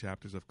couple of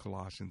chapters of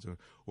Colossians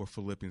or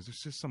Philippians.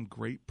 There's just some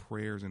great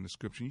prayers in the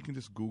Scripture. You can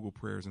just Google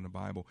prayers in the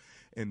Bible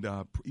and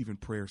even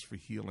prayers for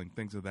healing,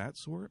 things of that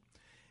sort.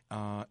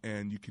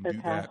 And you can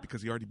do that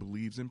because he already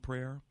believes in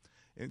prayer.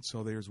 And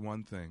so there's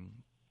one thing.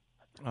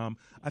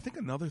 I think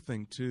another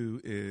thing,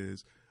 too,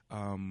 is,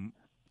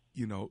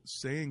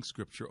 saying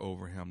Scripture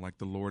over him, like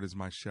the Lord is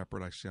my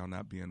shepherd, I shall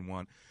not be in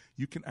want.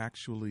 You can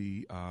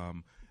actually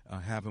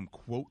have him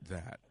quote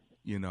that,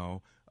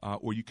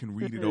 or you can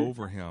read it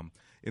over him.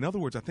 In other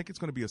words, I think it's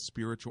going to be a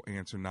spiritual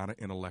answer, not an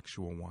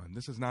intellectual one.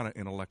 This is not an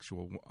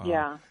intellectual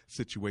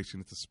situation.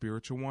 It's a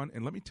spiritual one.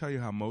 And let me tell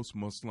you how most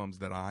Muslims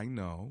that I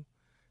know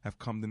have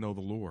come to know the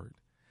Lord.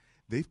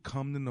 They've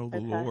come to know the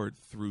Lord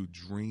through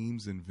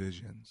dreams and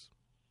visions.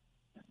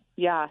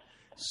 Yes.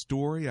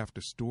 Story after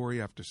story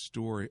after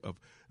story of,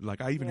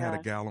 like, I even had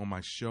a gal on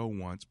my show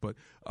once,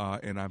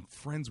 and I'm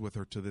friends with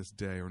her to this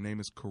day. Her name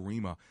is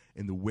Karima,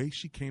 and the way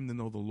she came to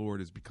know the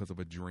Lord is because of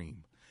a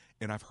dream.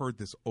 And I've heard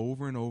this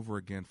over and over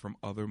again from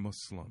other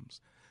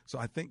Muslims. So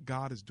I think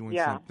God is doing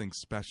something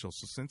special.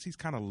 So since he's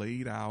kind of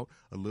laid out,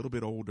 a little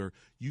bit older,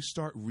 you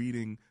start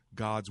reading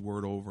God's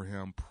word over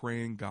him,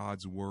 praying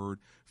God's word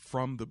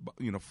from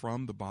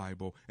the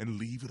Bible, and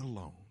leave it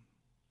alone.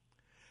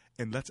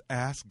 And let's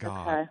ask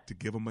God to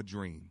give him a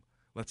dream.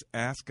 Let's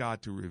ask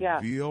God to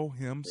reveal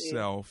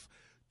himself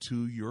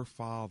to your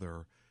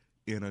father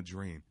in a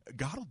dream.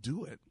 God will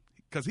do it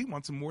because he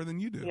wants him more than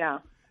you do. Yeah.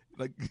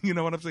 Like, you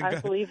know what I'm saying? I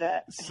believe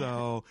it.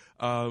 So,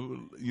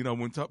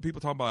 when people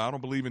talk about, I don't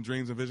believe in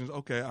dreams and visions.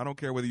 Okay, I don't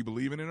care whether you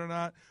believe in it or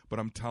not, but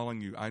I'm telling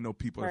you, I know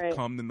people have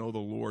come to know the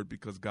Lord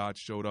because God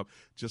showed up,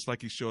 just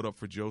like he showed up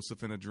for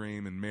Joseph in a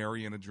dream and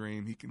Mary in a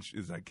dream. He can,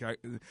 Zechariah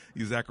in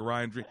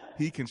a dream.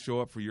 He can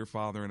show up for your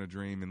father in a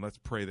dream, and let's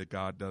pray that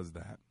God does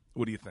that.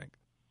 What do you think?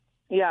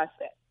 Yes.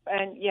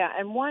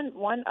 And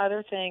one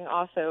other thing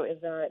also is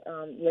that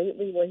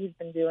lately what he's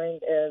been doing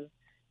is,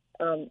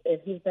 if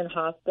he's been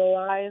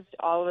hospitalized,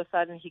 all of a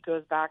sudden he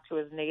goes back to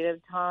his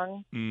native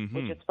tongue,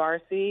 which is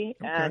Farsi,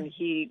 and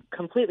he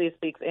completely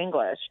speaks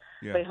English.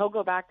 Yeah. But he'll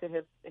go back to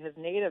his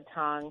native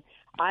tongue.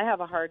 I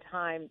have a hard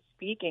time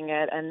speaking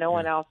it, and no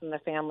one else in the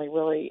family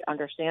really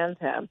understands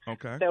him.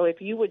 Okay. So if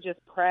you would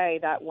just pray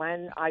that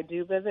when I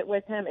do visit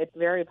with him, it's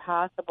very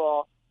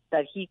possible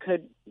that he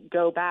could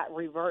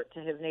revert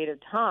to his native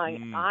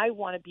tongue. I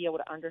want to be able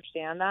to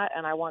understand that,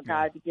 and I want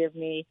God to give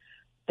me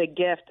the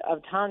gift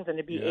of tongues and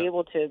to be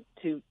able to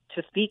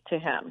speak to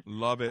him.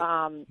 Love it.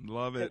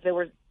 Love it.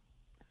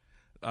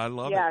 I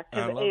love it. Yeah,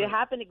 because it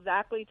happened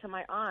exactly to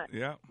my aunt.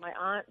 Yeah. My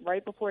aunt,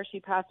 right before she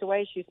passed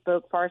away, she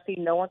spoke Farsi.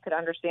 No one could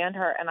understand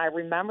her, and I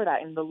remember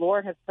that. And the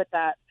Lord has put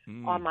that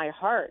on my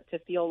heart to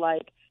feel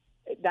like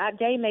that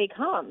day may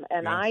come,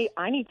 and I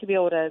need to be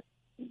able to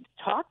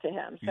talk to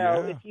him.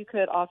 So if you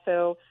could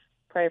also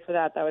pray for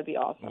that, that would be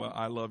awesome. Well,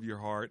 I love your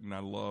heart, and I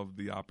love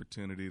the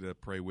opportunity to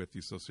pray with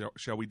you. So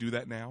shall we do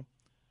that now?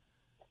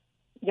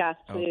 Yes,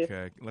 please.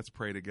 Okay, let's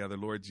pray together.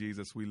 Lord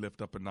Jesus, we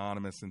lift up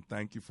Anonymous and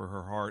thank you for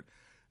her heart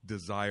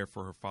desire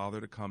for her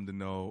father to come to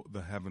know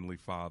the Heavenly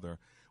Father.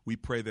 We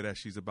pray that as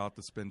she's about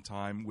to spend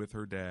time with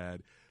her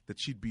dad, that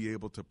she'd be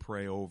able to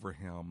pray over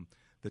him,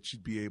 that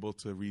she'd be able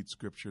to read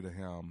Scripture to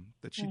him,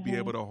 that she'd be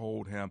able to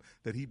hold him,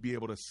 that he'd be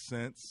able to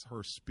sense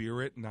her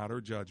spirit, not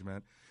her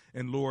judgment.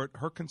 And Lord,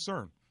 her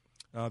concern,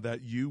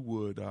 that you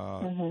would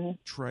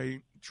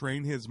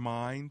train his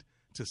mind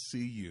to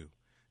see you.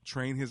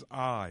 Train his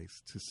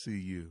eyes to see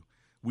you.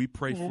 We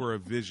pray for a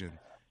vision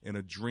and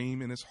a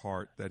dream in his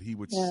heart that he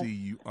would see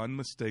you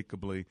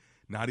unmistakably,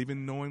 not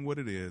even knowing what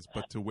it is,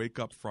 but to wake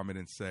up from it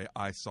and say,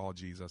 I saw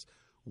Jesus.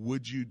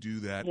 Would you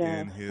do that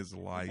in his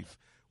life?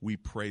 We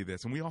pray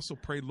this. And we also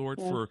pray, Lord,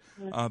 for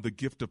the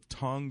gift of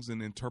tongues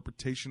and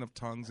interpretation of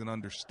tongues and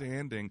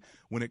understanding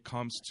when it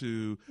comes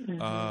to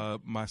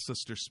my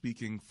sister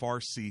speaking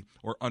Farsi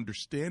or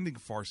understanding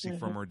Farsi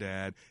from her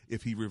dad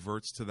if he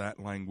reverts to that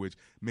language.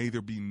 May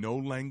there be no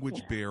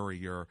language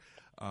barrier.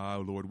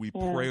 Lord, we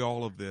pray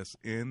all of this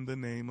in the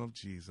name of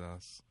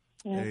Jesus.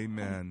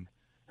 Amen.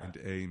 and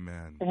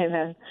amen.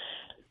 Amen.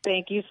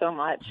 Thank you so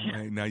much.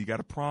 Hey, now you got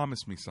to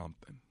promise me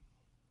something.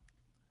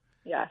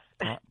 Yes.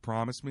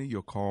 Promise me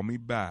you'll call me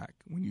back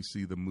when you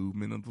see the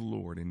movement of the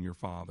Lord in your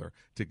father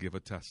to give a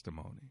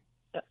testimony.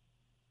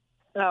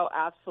 Oh,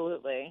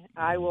 absolutely.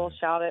 I will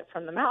shout it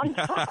from the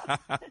mountaintop.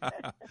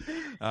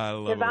 I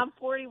love it. Because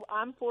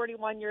I'm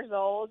 41 years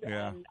old,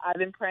 and I've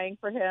been praying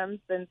for him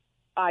since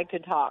I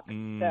could talk.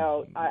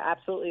 So I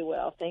absolutely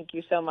will. Thank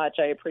you so much.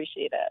 I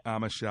appreciate it.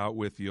 I'm a shout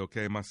with you,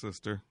 okay, my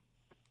sister?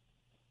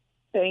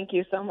 Thank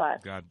you so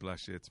much. God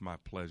bless you. It's my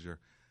pleasure.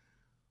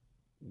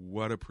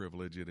 What a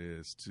privilege it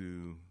is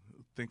to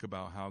think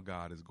about how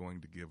God is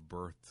going to give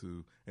birth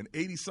to an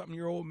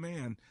 80-something-year-old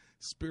man.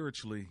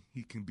 Spiritually,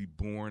 he can be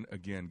born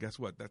again. Guess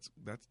what? That's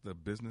the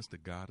business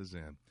that God is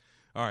in.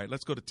 All right,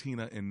 let's go to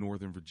Tina in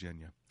Northern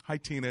Virginia. Hi,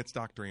 Tina. It's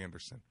Dr.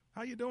 Anderson.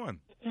 How you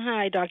doing?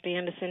 Hi, Dr.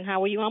 Anderson.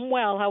 How are you? I'm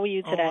well. How are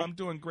you today? Oh, I'm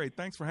doing great.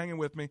 Thanks for hanging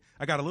with me.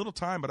 I got a little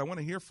time, but I want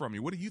to hear from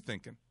you. What are you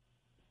thinking?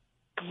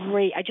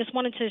 Great. I just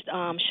wanted to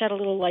shed a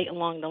little light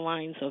along the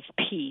lines of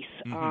peace.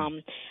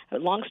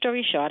 Long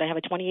story short, I have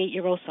a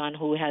 28-year-old son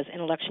who has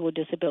intellectual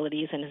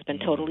disabilities and has been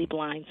totally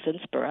blind since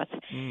birth.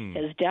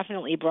 Has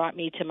definitely brought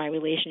me to my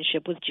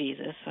relationship with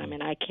Jesus. I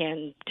mean, I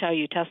can tell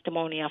you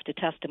testimony after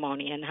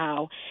testimony and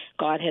how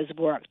God has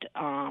worked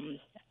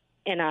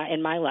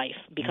in my life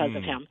because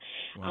of him.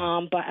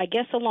 Wow. But I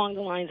guess along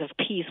the lines of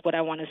peace, what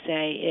I want to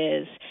say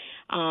is,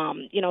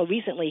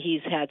 recently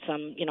he's had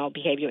some,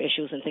 behavior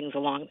issues and things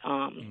along,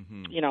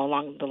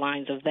 along the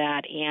lines of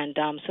that. And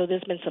so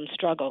there's been some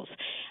struggles.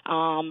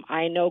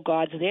 I know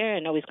God's there. I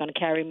know he's going to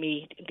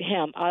carry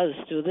us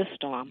through this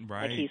storm.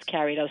 Right. Like he's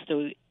carried us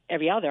through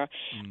every other.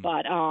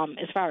 But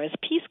as far as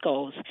peace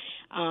goes,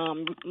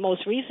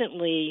 most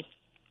recently,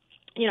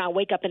 I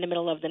wake up in the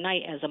middle of the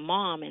night as a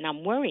mom, and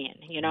I'm worrying,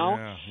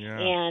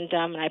 And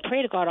I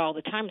pray to God all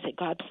the time and say,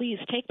 God, please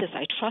take this.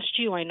 I trust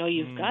you. I know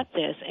you've got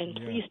this, and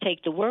please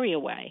take the worry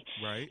away.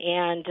 Right.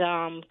 And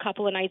a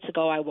couple of nights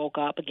ago, I woke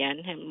up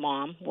again, and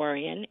Mom,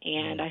 worrying,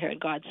 and I heard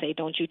God say,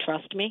 don't you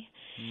trust me?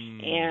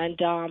 And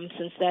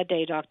since that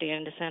day, Dr.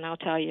 Anderson, I'll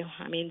tell you,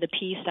 I mean, the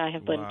peace, I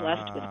have been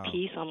blessed with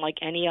peace unlike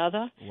any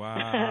other.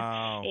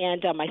 Wow.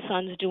 And my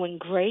son's doing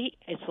great.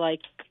 It's like,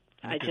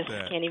 I just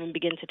can't even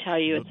begin to tell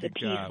you. It's a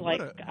peace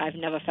like I've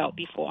never felt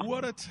before.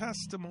 What a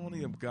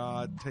testimony of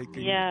God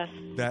taking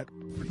that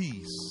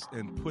peace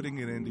and putting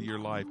it into your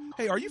life.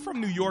 Hey, are you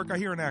from New York? I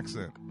hear an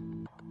accent.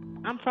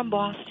 I'm from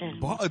Boston.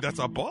 That's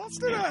a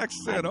Boston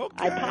accent.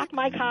 Okay. I parked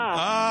my car.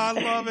 I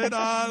love it.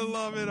 I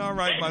love it. All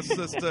right, my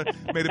sister.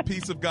 May the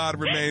peace of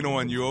God remain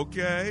on you,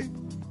 okay?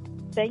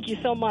 Thank you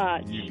so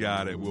much. You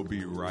got it. We'll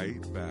be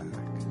right back.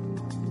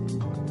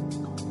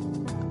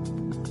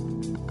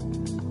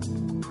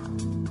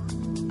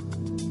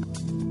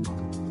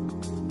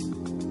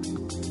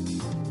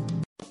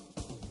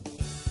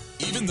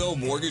 Even though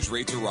mortgage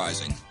rates are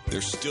rising,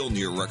 they're still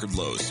near record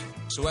lows.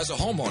 So as a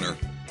homeowner,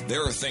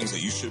 there are things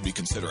that you should be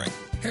considering.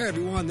 Hey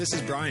everyone, this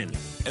is Brian.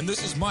 And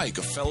this is Mike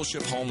of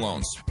Fellowship Home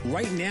Loans.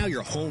 Right now,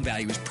 your home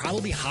value is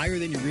probably higher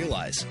than you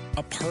realize.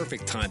 A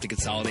perfect time to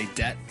consolidate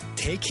debt,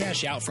 take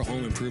cash out for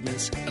home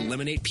improvements,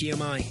 eliminate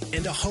PMI,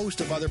 and a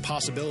host of other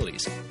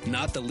possibilities,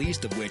 not the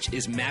least of which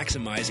is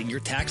maximizing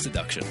your tax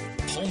deduction.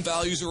 Home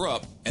values are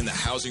up and the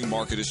housing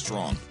market is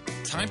strong.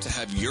 Time to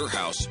have your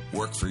house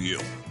work for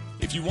you.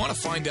 If you want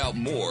to find out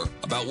more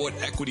about what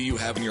equity you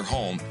have in your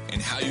home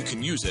and how you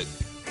can use it,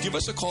 give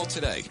us a call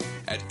today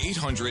at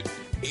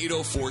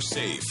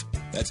 800-804-SAVE.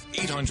 That's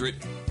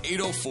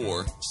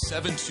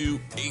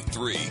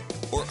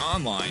 800-804-7283 or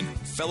online,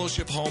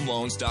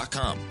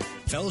 fellowshiphomeloans.com.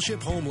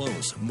 Fellowship Home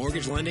Loans,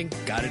 mortgage lending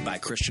guided by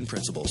Christian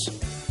principles.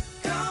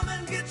 Come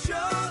and get your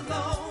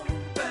loan,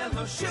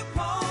 Fellowship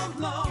Home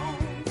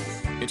Loans.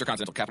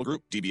 Intercontinental Capital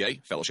Group,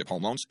 DBA, Fellowship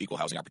Home Loans, Equal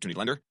Housing Opportunity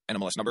Lender,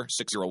 NMLS number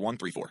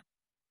 60134.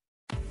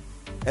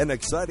 An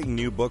exciting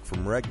new book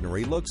from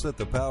Regnery looks at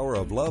the power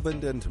of love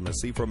and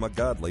intimacy from a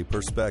godly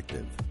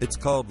perspective. It's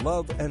called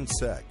Love and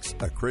Sex,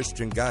 a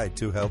Christian guide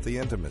to healthy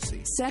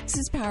intimacy. Sex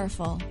is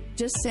powerful.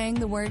 Just saying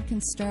the word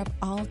can stir up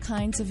all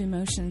kinds of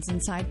emotions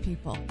inside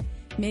people.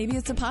 Maybe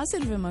it's a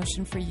positive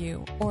emotion for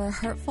you, or a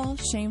hurtful,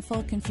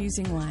 shameful,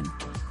 confusing one.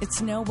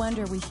 It's no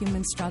wonder we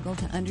humans struggle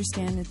to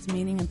understand its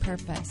meaning and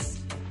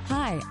purpose.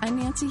 Hi, I'm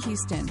Nancy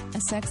Houston, a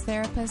sex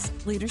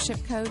therapist,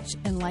 leadership coach,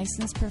 and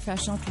licensed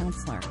professional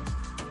counselor.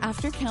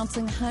 After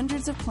counseling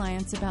hundreds of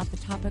clients about the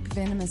topic of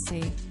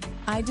intimacy,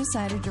 I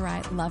decided to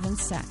write Love and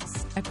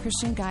Sex, a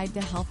Christian guide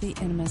to healthy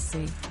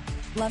intimacy.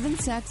 Love and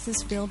Sex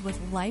is filled with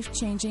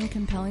life-changing,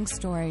 compelling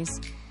stories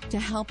to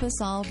help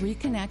us all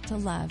reconnect to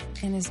love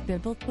and is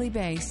biblically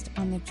based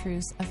on the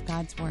truths of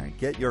God's Word.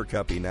 Get your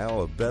copy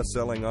now of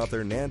best-selling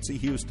author Nancy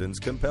Houston's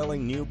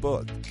compelling new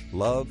book,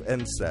 Love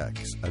and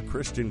Sex, a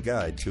Christian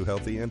guide to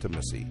healthy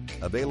intimacy.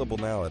 Available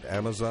now at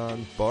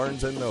Amazon,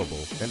 Barnes & Noble,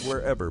 and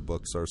wherever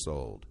books are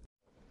sold.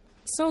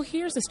 So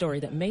here's a story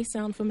that may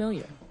sound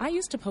familiar. I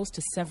used to post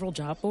to several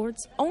job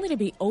boards, only to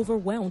be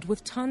overwhelmed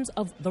with tons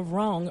of the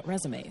wrong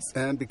resumes.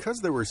 And because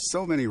there were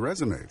so many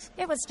resumes,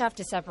 it was tough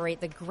to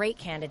separate the great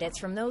candidates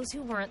from those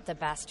who weren't the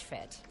best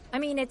fit. I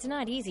mean, it's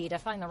not easy to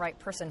find the right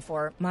person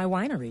for my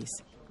wineries,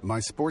 my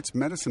sports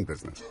medicine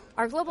business,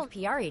 our global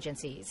PR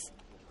agencies.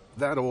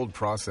 That old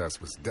process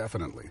was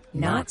definitely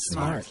not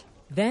smart.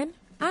 Then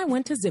I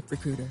went to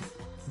ZipRecruiter.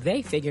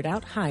 They figured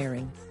out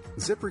hiring.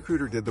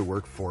 ZipRecruiter did the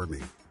work for me.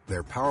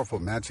 Their powerful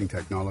matching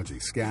technology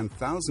scanned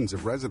thousands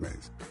of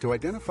resumes to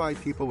identify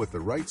people with the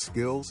right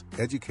skills,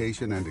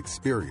 education, and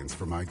experience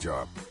for my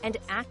job. And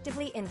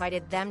actively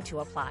invited them to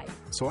apply.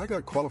 So I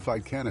got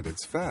qualified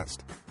candidates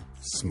fast.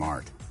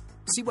 Smart.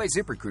 See why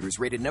ZipRecruiter is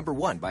rated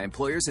 #1 by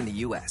employers in the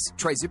U.S.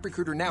 Try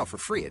ZipRecruiter now for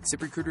free at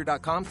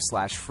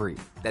ZipRecruiter.com/free.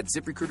 That's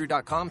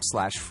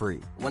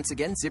ZipRecruiter.com/free. Once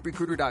again,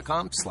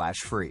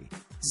 ZipRecruiter.com/free.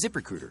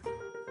 ZipRecruiter,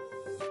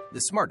 the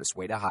smartest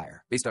way to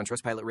hire. Based on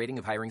Trustpilot rating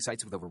of hiring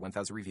sites with over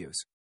 1,000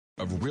 reviews.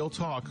 Of Real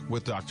Talk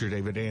with Dr.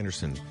 David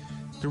Anderson.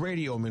 The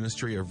radio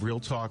ministry of Real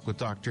Talk with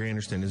Dr.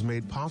 Anderson is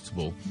made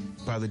possible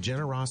by the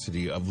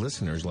generosity of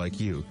listeners like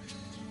you.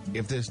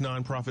 If this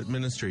nonprofit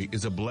ministry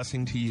is a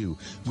blessing to you,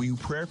 will you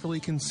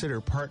prayerfully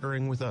consider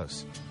partnering with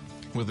us?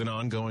 With an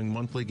ongoing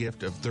monthly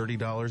gift of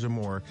 $30 or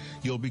more,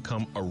 you'll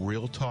become a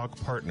Real Talk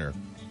partner.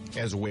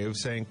 As a way of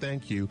saying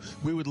thank you,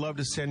 we would love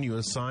to send you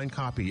a signed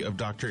copy of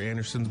Dr.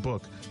 Anderson's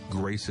book,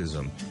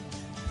 Gracism.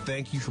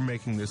 Thank you for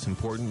making this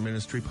important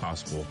ministry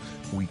possible.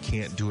 We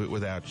can't do it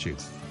without you.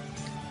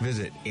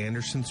 Visit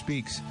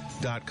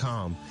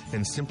AndersonSpeaks.com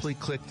and simply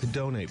click the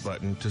donate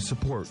button to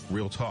support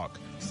Real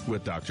Talk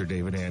with Dr.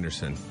 David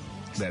Anderson.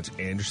 That's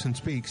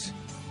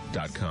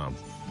AndersonSpeaks.com.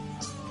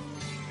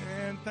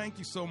 And thank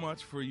you so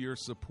much for your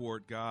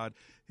support. God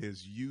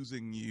is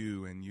using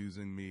you and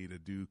using me to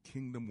do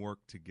kingdom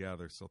work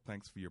together. So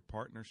thanks for your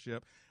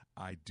partnership.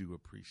 I do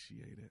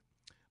appreciate it.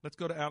 Let's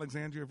go to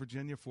Alexandria,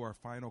 Virginia for our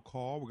final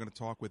call. We're going to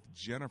talk with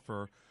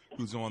Jennifer,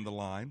 who's on the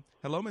line.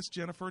 Hello, Miss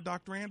Jennifer.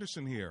 Dr.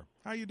 Anderson here.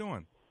 How you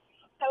doing?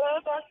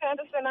 Hello, Dr.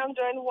 Anderson. I'm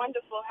doing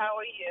wonderful. How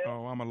are you?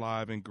 Oh, I'm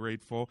alive and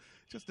grateful.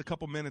 Just a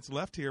couple minutes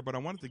left here, but I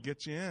wanted to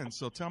get you in.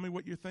 So tell me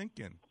what you're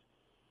thinking.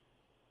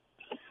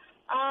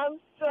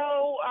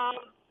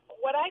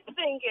 What I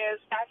think is,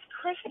 as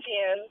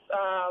Christians,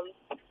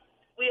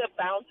 we are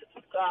bound to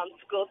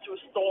go through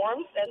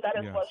storms, and that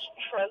is what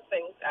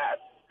strengthens us.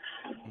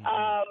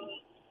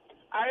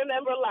 I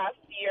remember last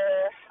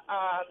year,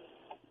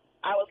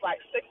 I was like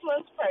 6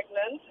 months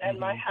pregnant, and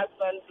my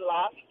husband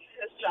lost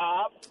his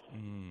job,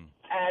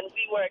 and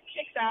we were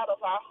kicked out of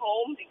our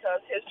home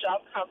because his job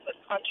conflict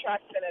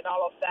contracted and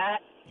all of that.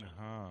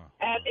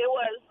 And it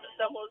was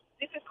the most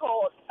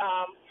difficult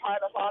part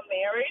of our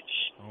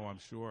marriage. Oh,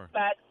 I'm sure.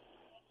 But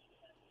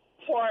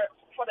for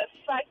the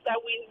fact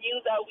that we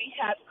knew that we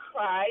had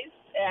Christ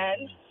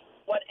and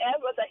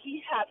whatever that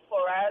he had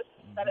for us,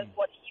 that is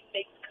what he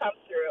makes come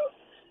through.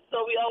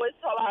 So we always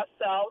tell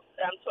ourselves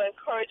to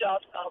encourage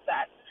ourselves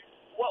that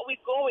what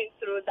we're going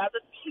through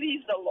doesn't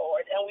please the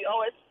Lord. And we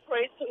always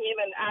pray to him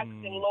and ask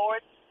him,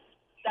 Lord,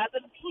 does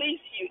it please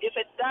you? If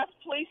it does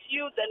please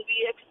you, then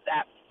we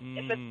accept.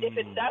 If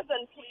it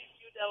doesn't please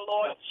you, then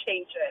Lord,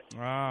 change it.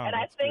 And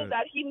I think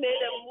that he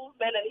made a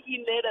movement and he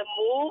made a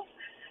move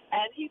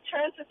and he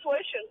turned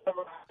situations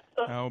around.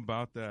 So how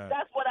about that?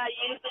 That's what I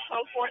use to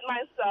comfort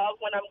myself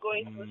when I'm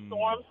going through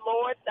storms.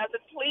 Lord, does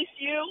it please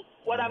you?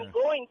 What I'm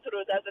going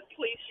through, does it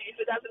please you? If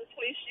it doesn't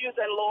please you,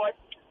 then Lord,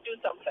 do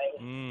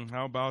something.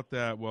 How about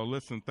that? Well,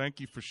 listen, thank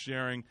you for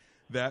sharing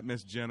that,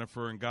 Miss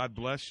Jennifer, and God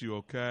bless you,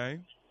 okay?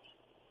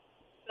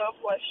 God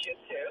bless you,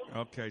 too.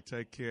 Okay,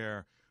 take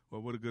care.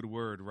 Well, what a good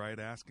word, right?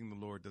 Asking the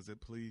Lord, does it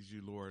please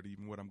you, Lord,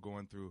 even what I'm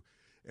going through?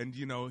 And,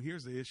 you know,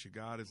 here's the issue.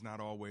 God is not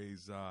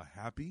always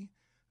happy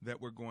that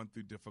we're going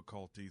through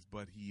difficulties,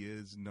 but he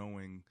is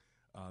knowing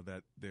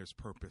that there's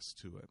purpose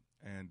to it.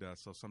 And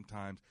so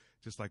sometimes,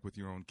 just like with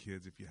your own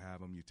kids, if you have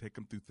them, you take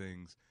them through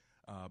things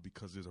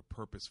because there's a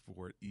purpose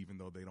for it, even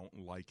though they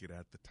don't like it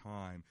at the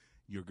time.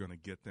 You're going to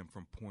get them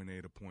from point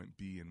A to point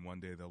B, and one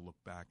day they'll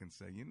look back and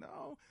say, you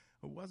know,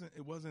 it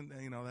wasn't,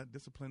 you know, that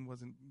discipline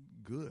wasn't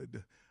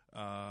good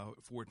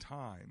for a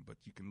time, but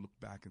you can look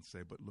back and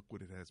say, but look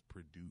what it has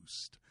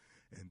produced.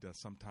 And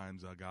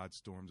sometimes God's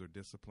storms are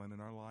discipline in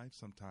our life.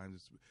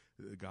 Sometimes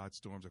God's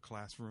storms are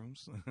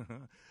classrooms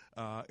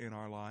in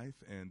our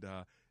life. And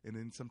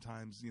then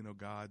sometimes, you know,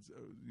 God's,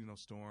 you know,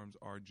 storms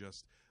are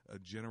just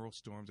general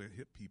storms that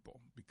hit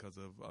people because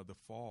of the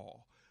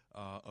fall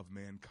of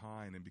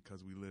mankind and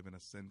because we live in a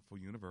sinful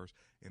universe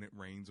and it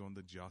rains on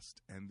the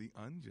just and the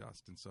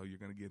unjust. And so you're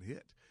going to get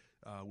hit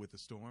with a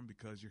storm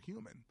because you're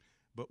human.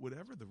 But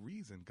whatever the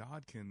reason,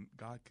 God can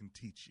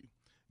teach you.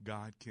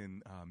 God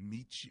can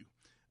meet you.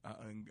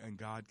 And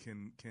God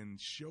can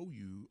show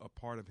you a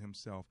part of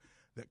himself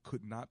that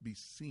could not be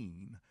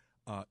seen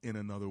in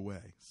another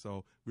way.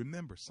 So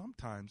remember,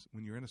 sometimes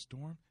when you're in a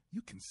storm,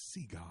 you can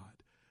see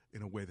God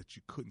in a way that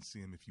you couldn't see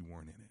him if you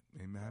weren't in it.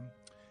 Amen.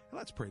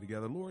 Let's pray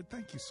together. Lord,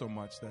 thank you so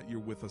much that you're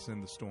with us in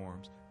the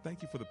storms.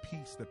 Thank you for the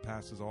peace that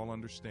passes all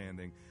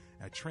understanding.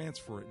 I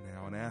transfer it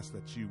now and ask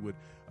that you would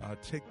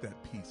take that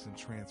peace and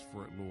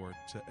transfer it, Lord,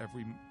 to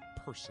every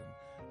person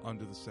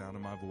under the sound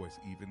of my voice,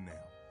 even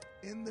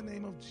now. In the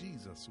name of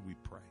Jesus, we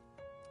pray.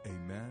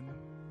 Amen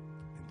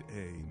and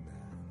amen.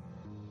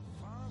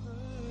 Father,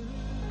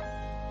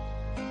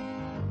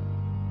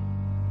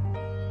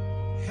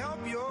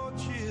 help your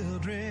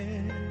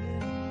children.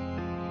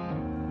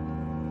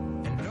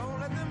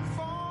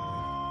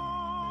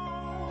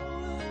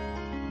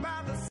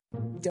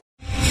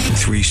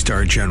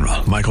 Three-star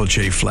General Michael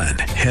J. Flynn,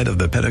 head of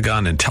the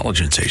Pentagon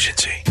Intelligence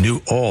Agency,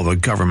 knew all the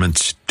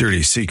government's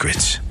dirty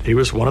secrets. He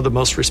was one of the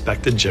most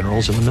respected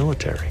generals in the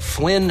military.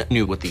 Flynn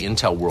knew what the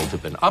intel world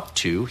had been up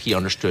to. He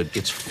understood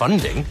its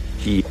funding.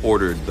 He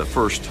ordered the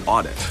first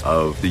audit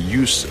of the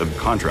use of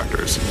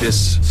contractors.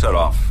 This set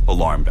off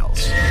alarm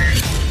bells.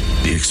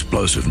 The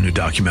explosive new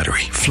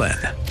documentary, Flynn,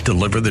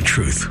 Deliver the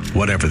Truth,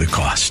 Whatever the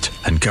Cost,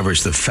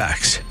 uncovers the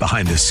facts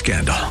behind this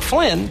scandal.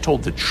 Flynn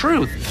told the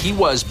truth. He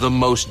was the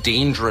most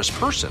dangerous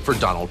person for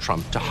Donald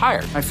Trump to hire.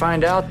 I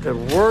find out the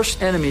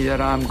worst enemy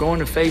that I'm going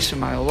to face in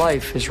my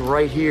life is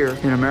right here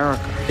in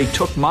America. They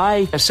took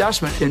my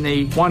assessment and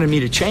they wanted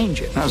me to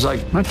change it. And I was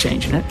like, I'm not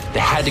changing it. They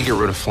had to get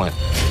rid of Flynn.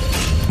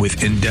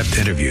 With in-depth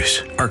interviews,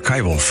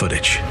 archival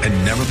footage,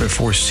 and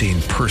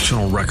never-before-seen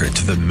personal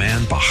records of the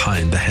man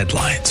behind the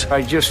headlines.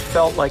 I just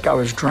felt like I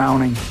was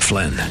drowning.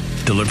 Flynn,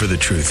 Deliver the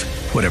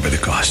Truth, Whatever the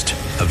Cost.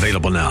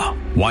 Available now.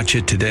 Watch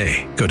it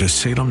today. Go to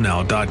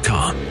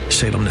salemnow.com.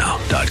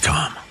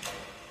 salemnow.com.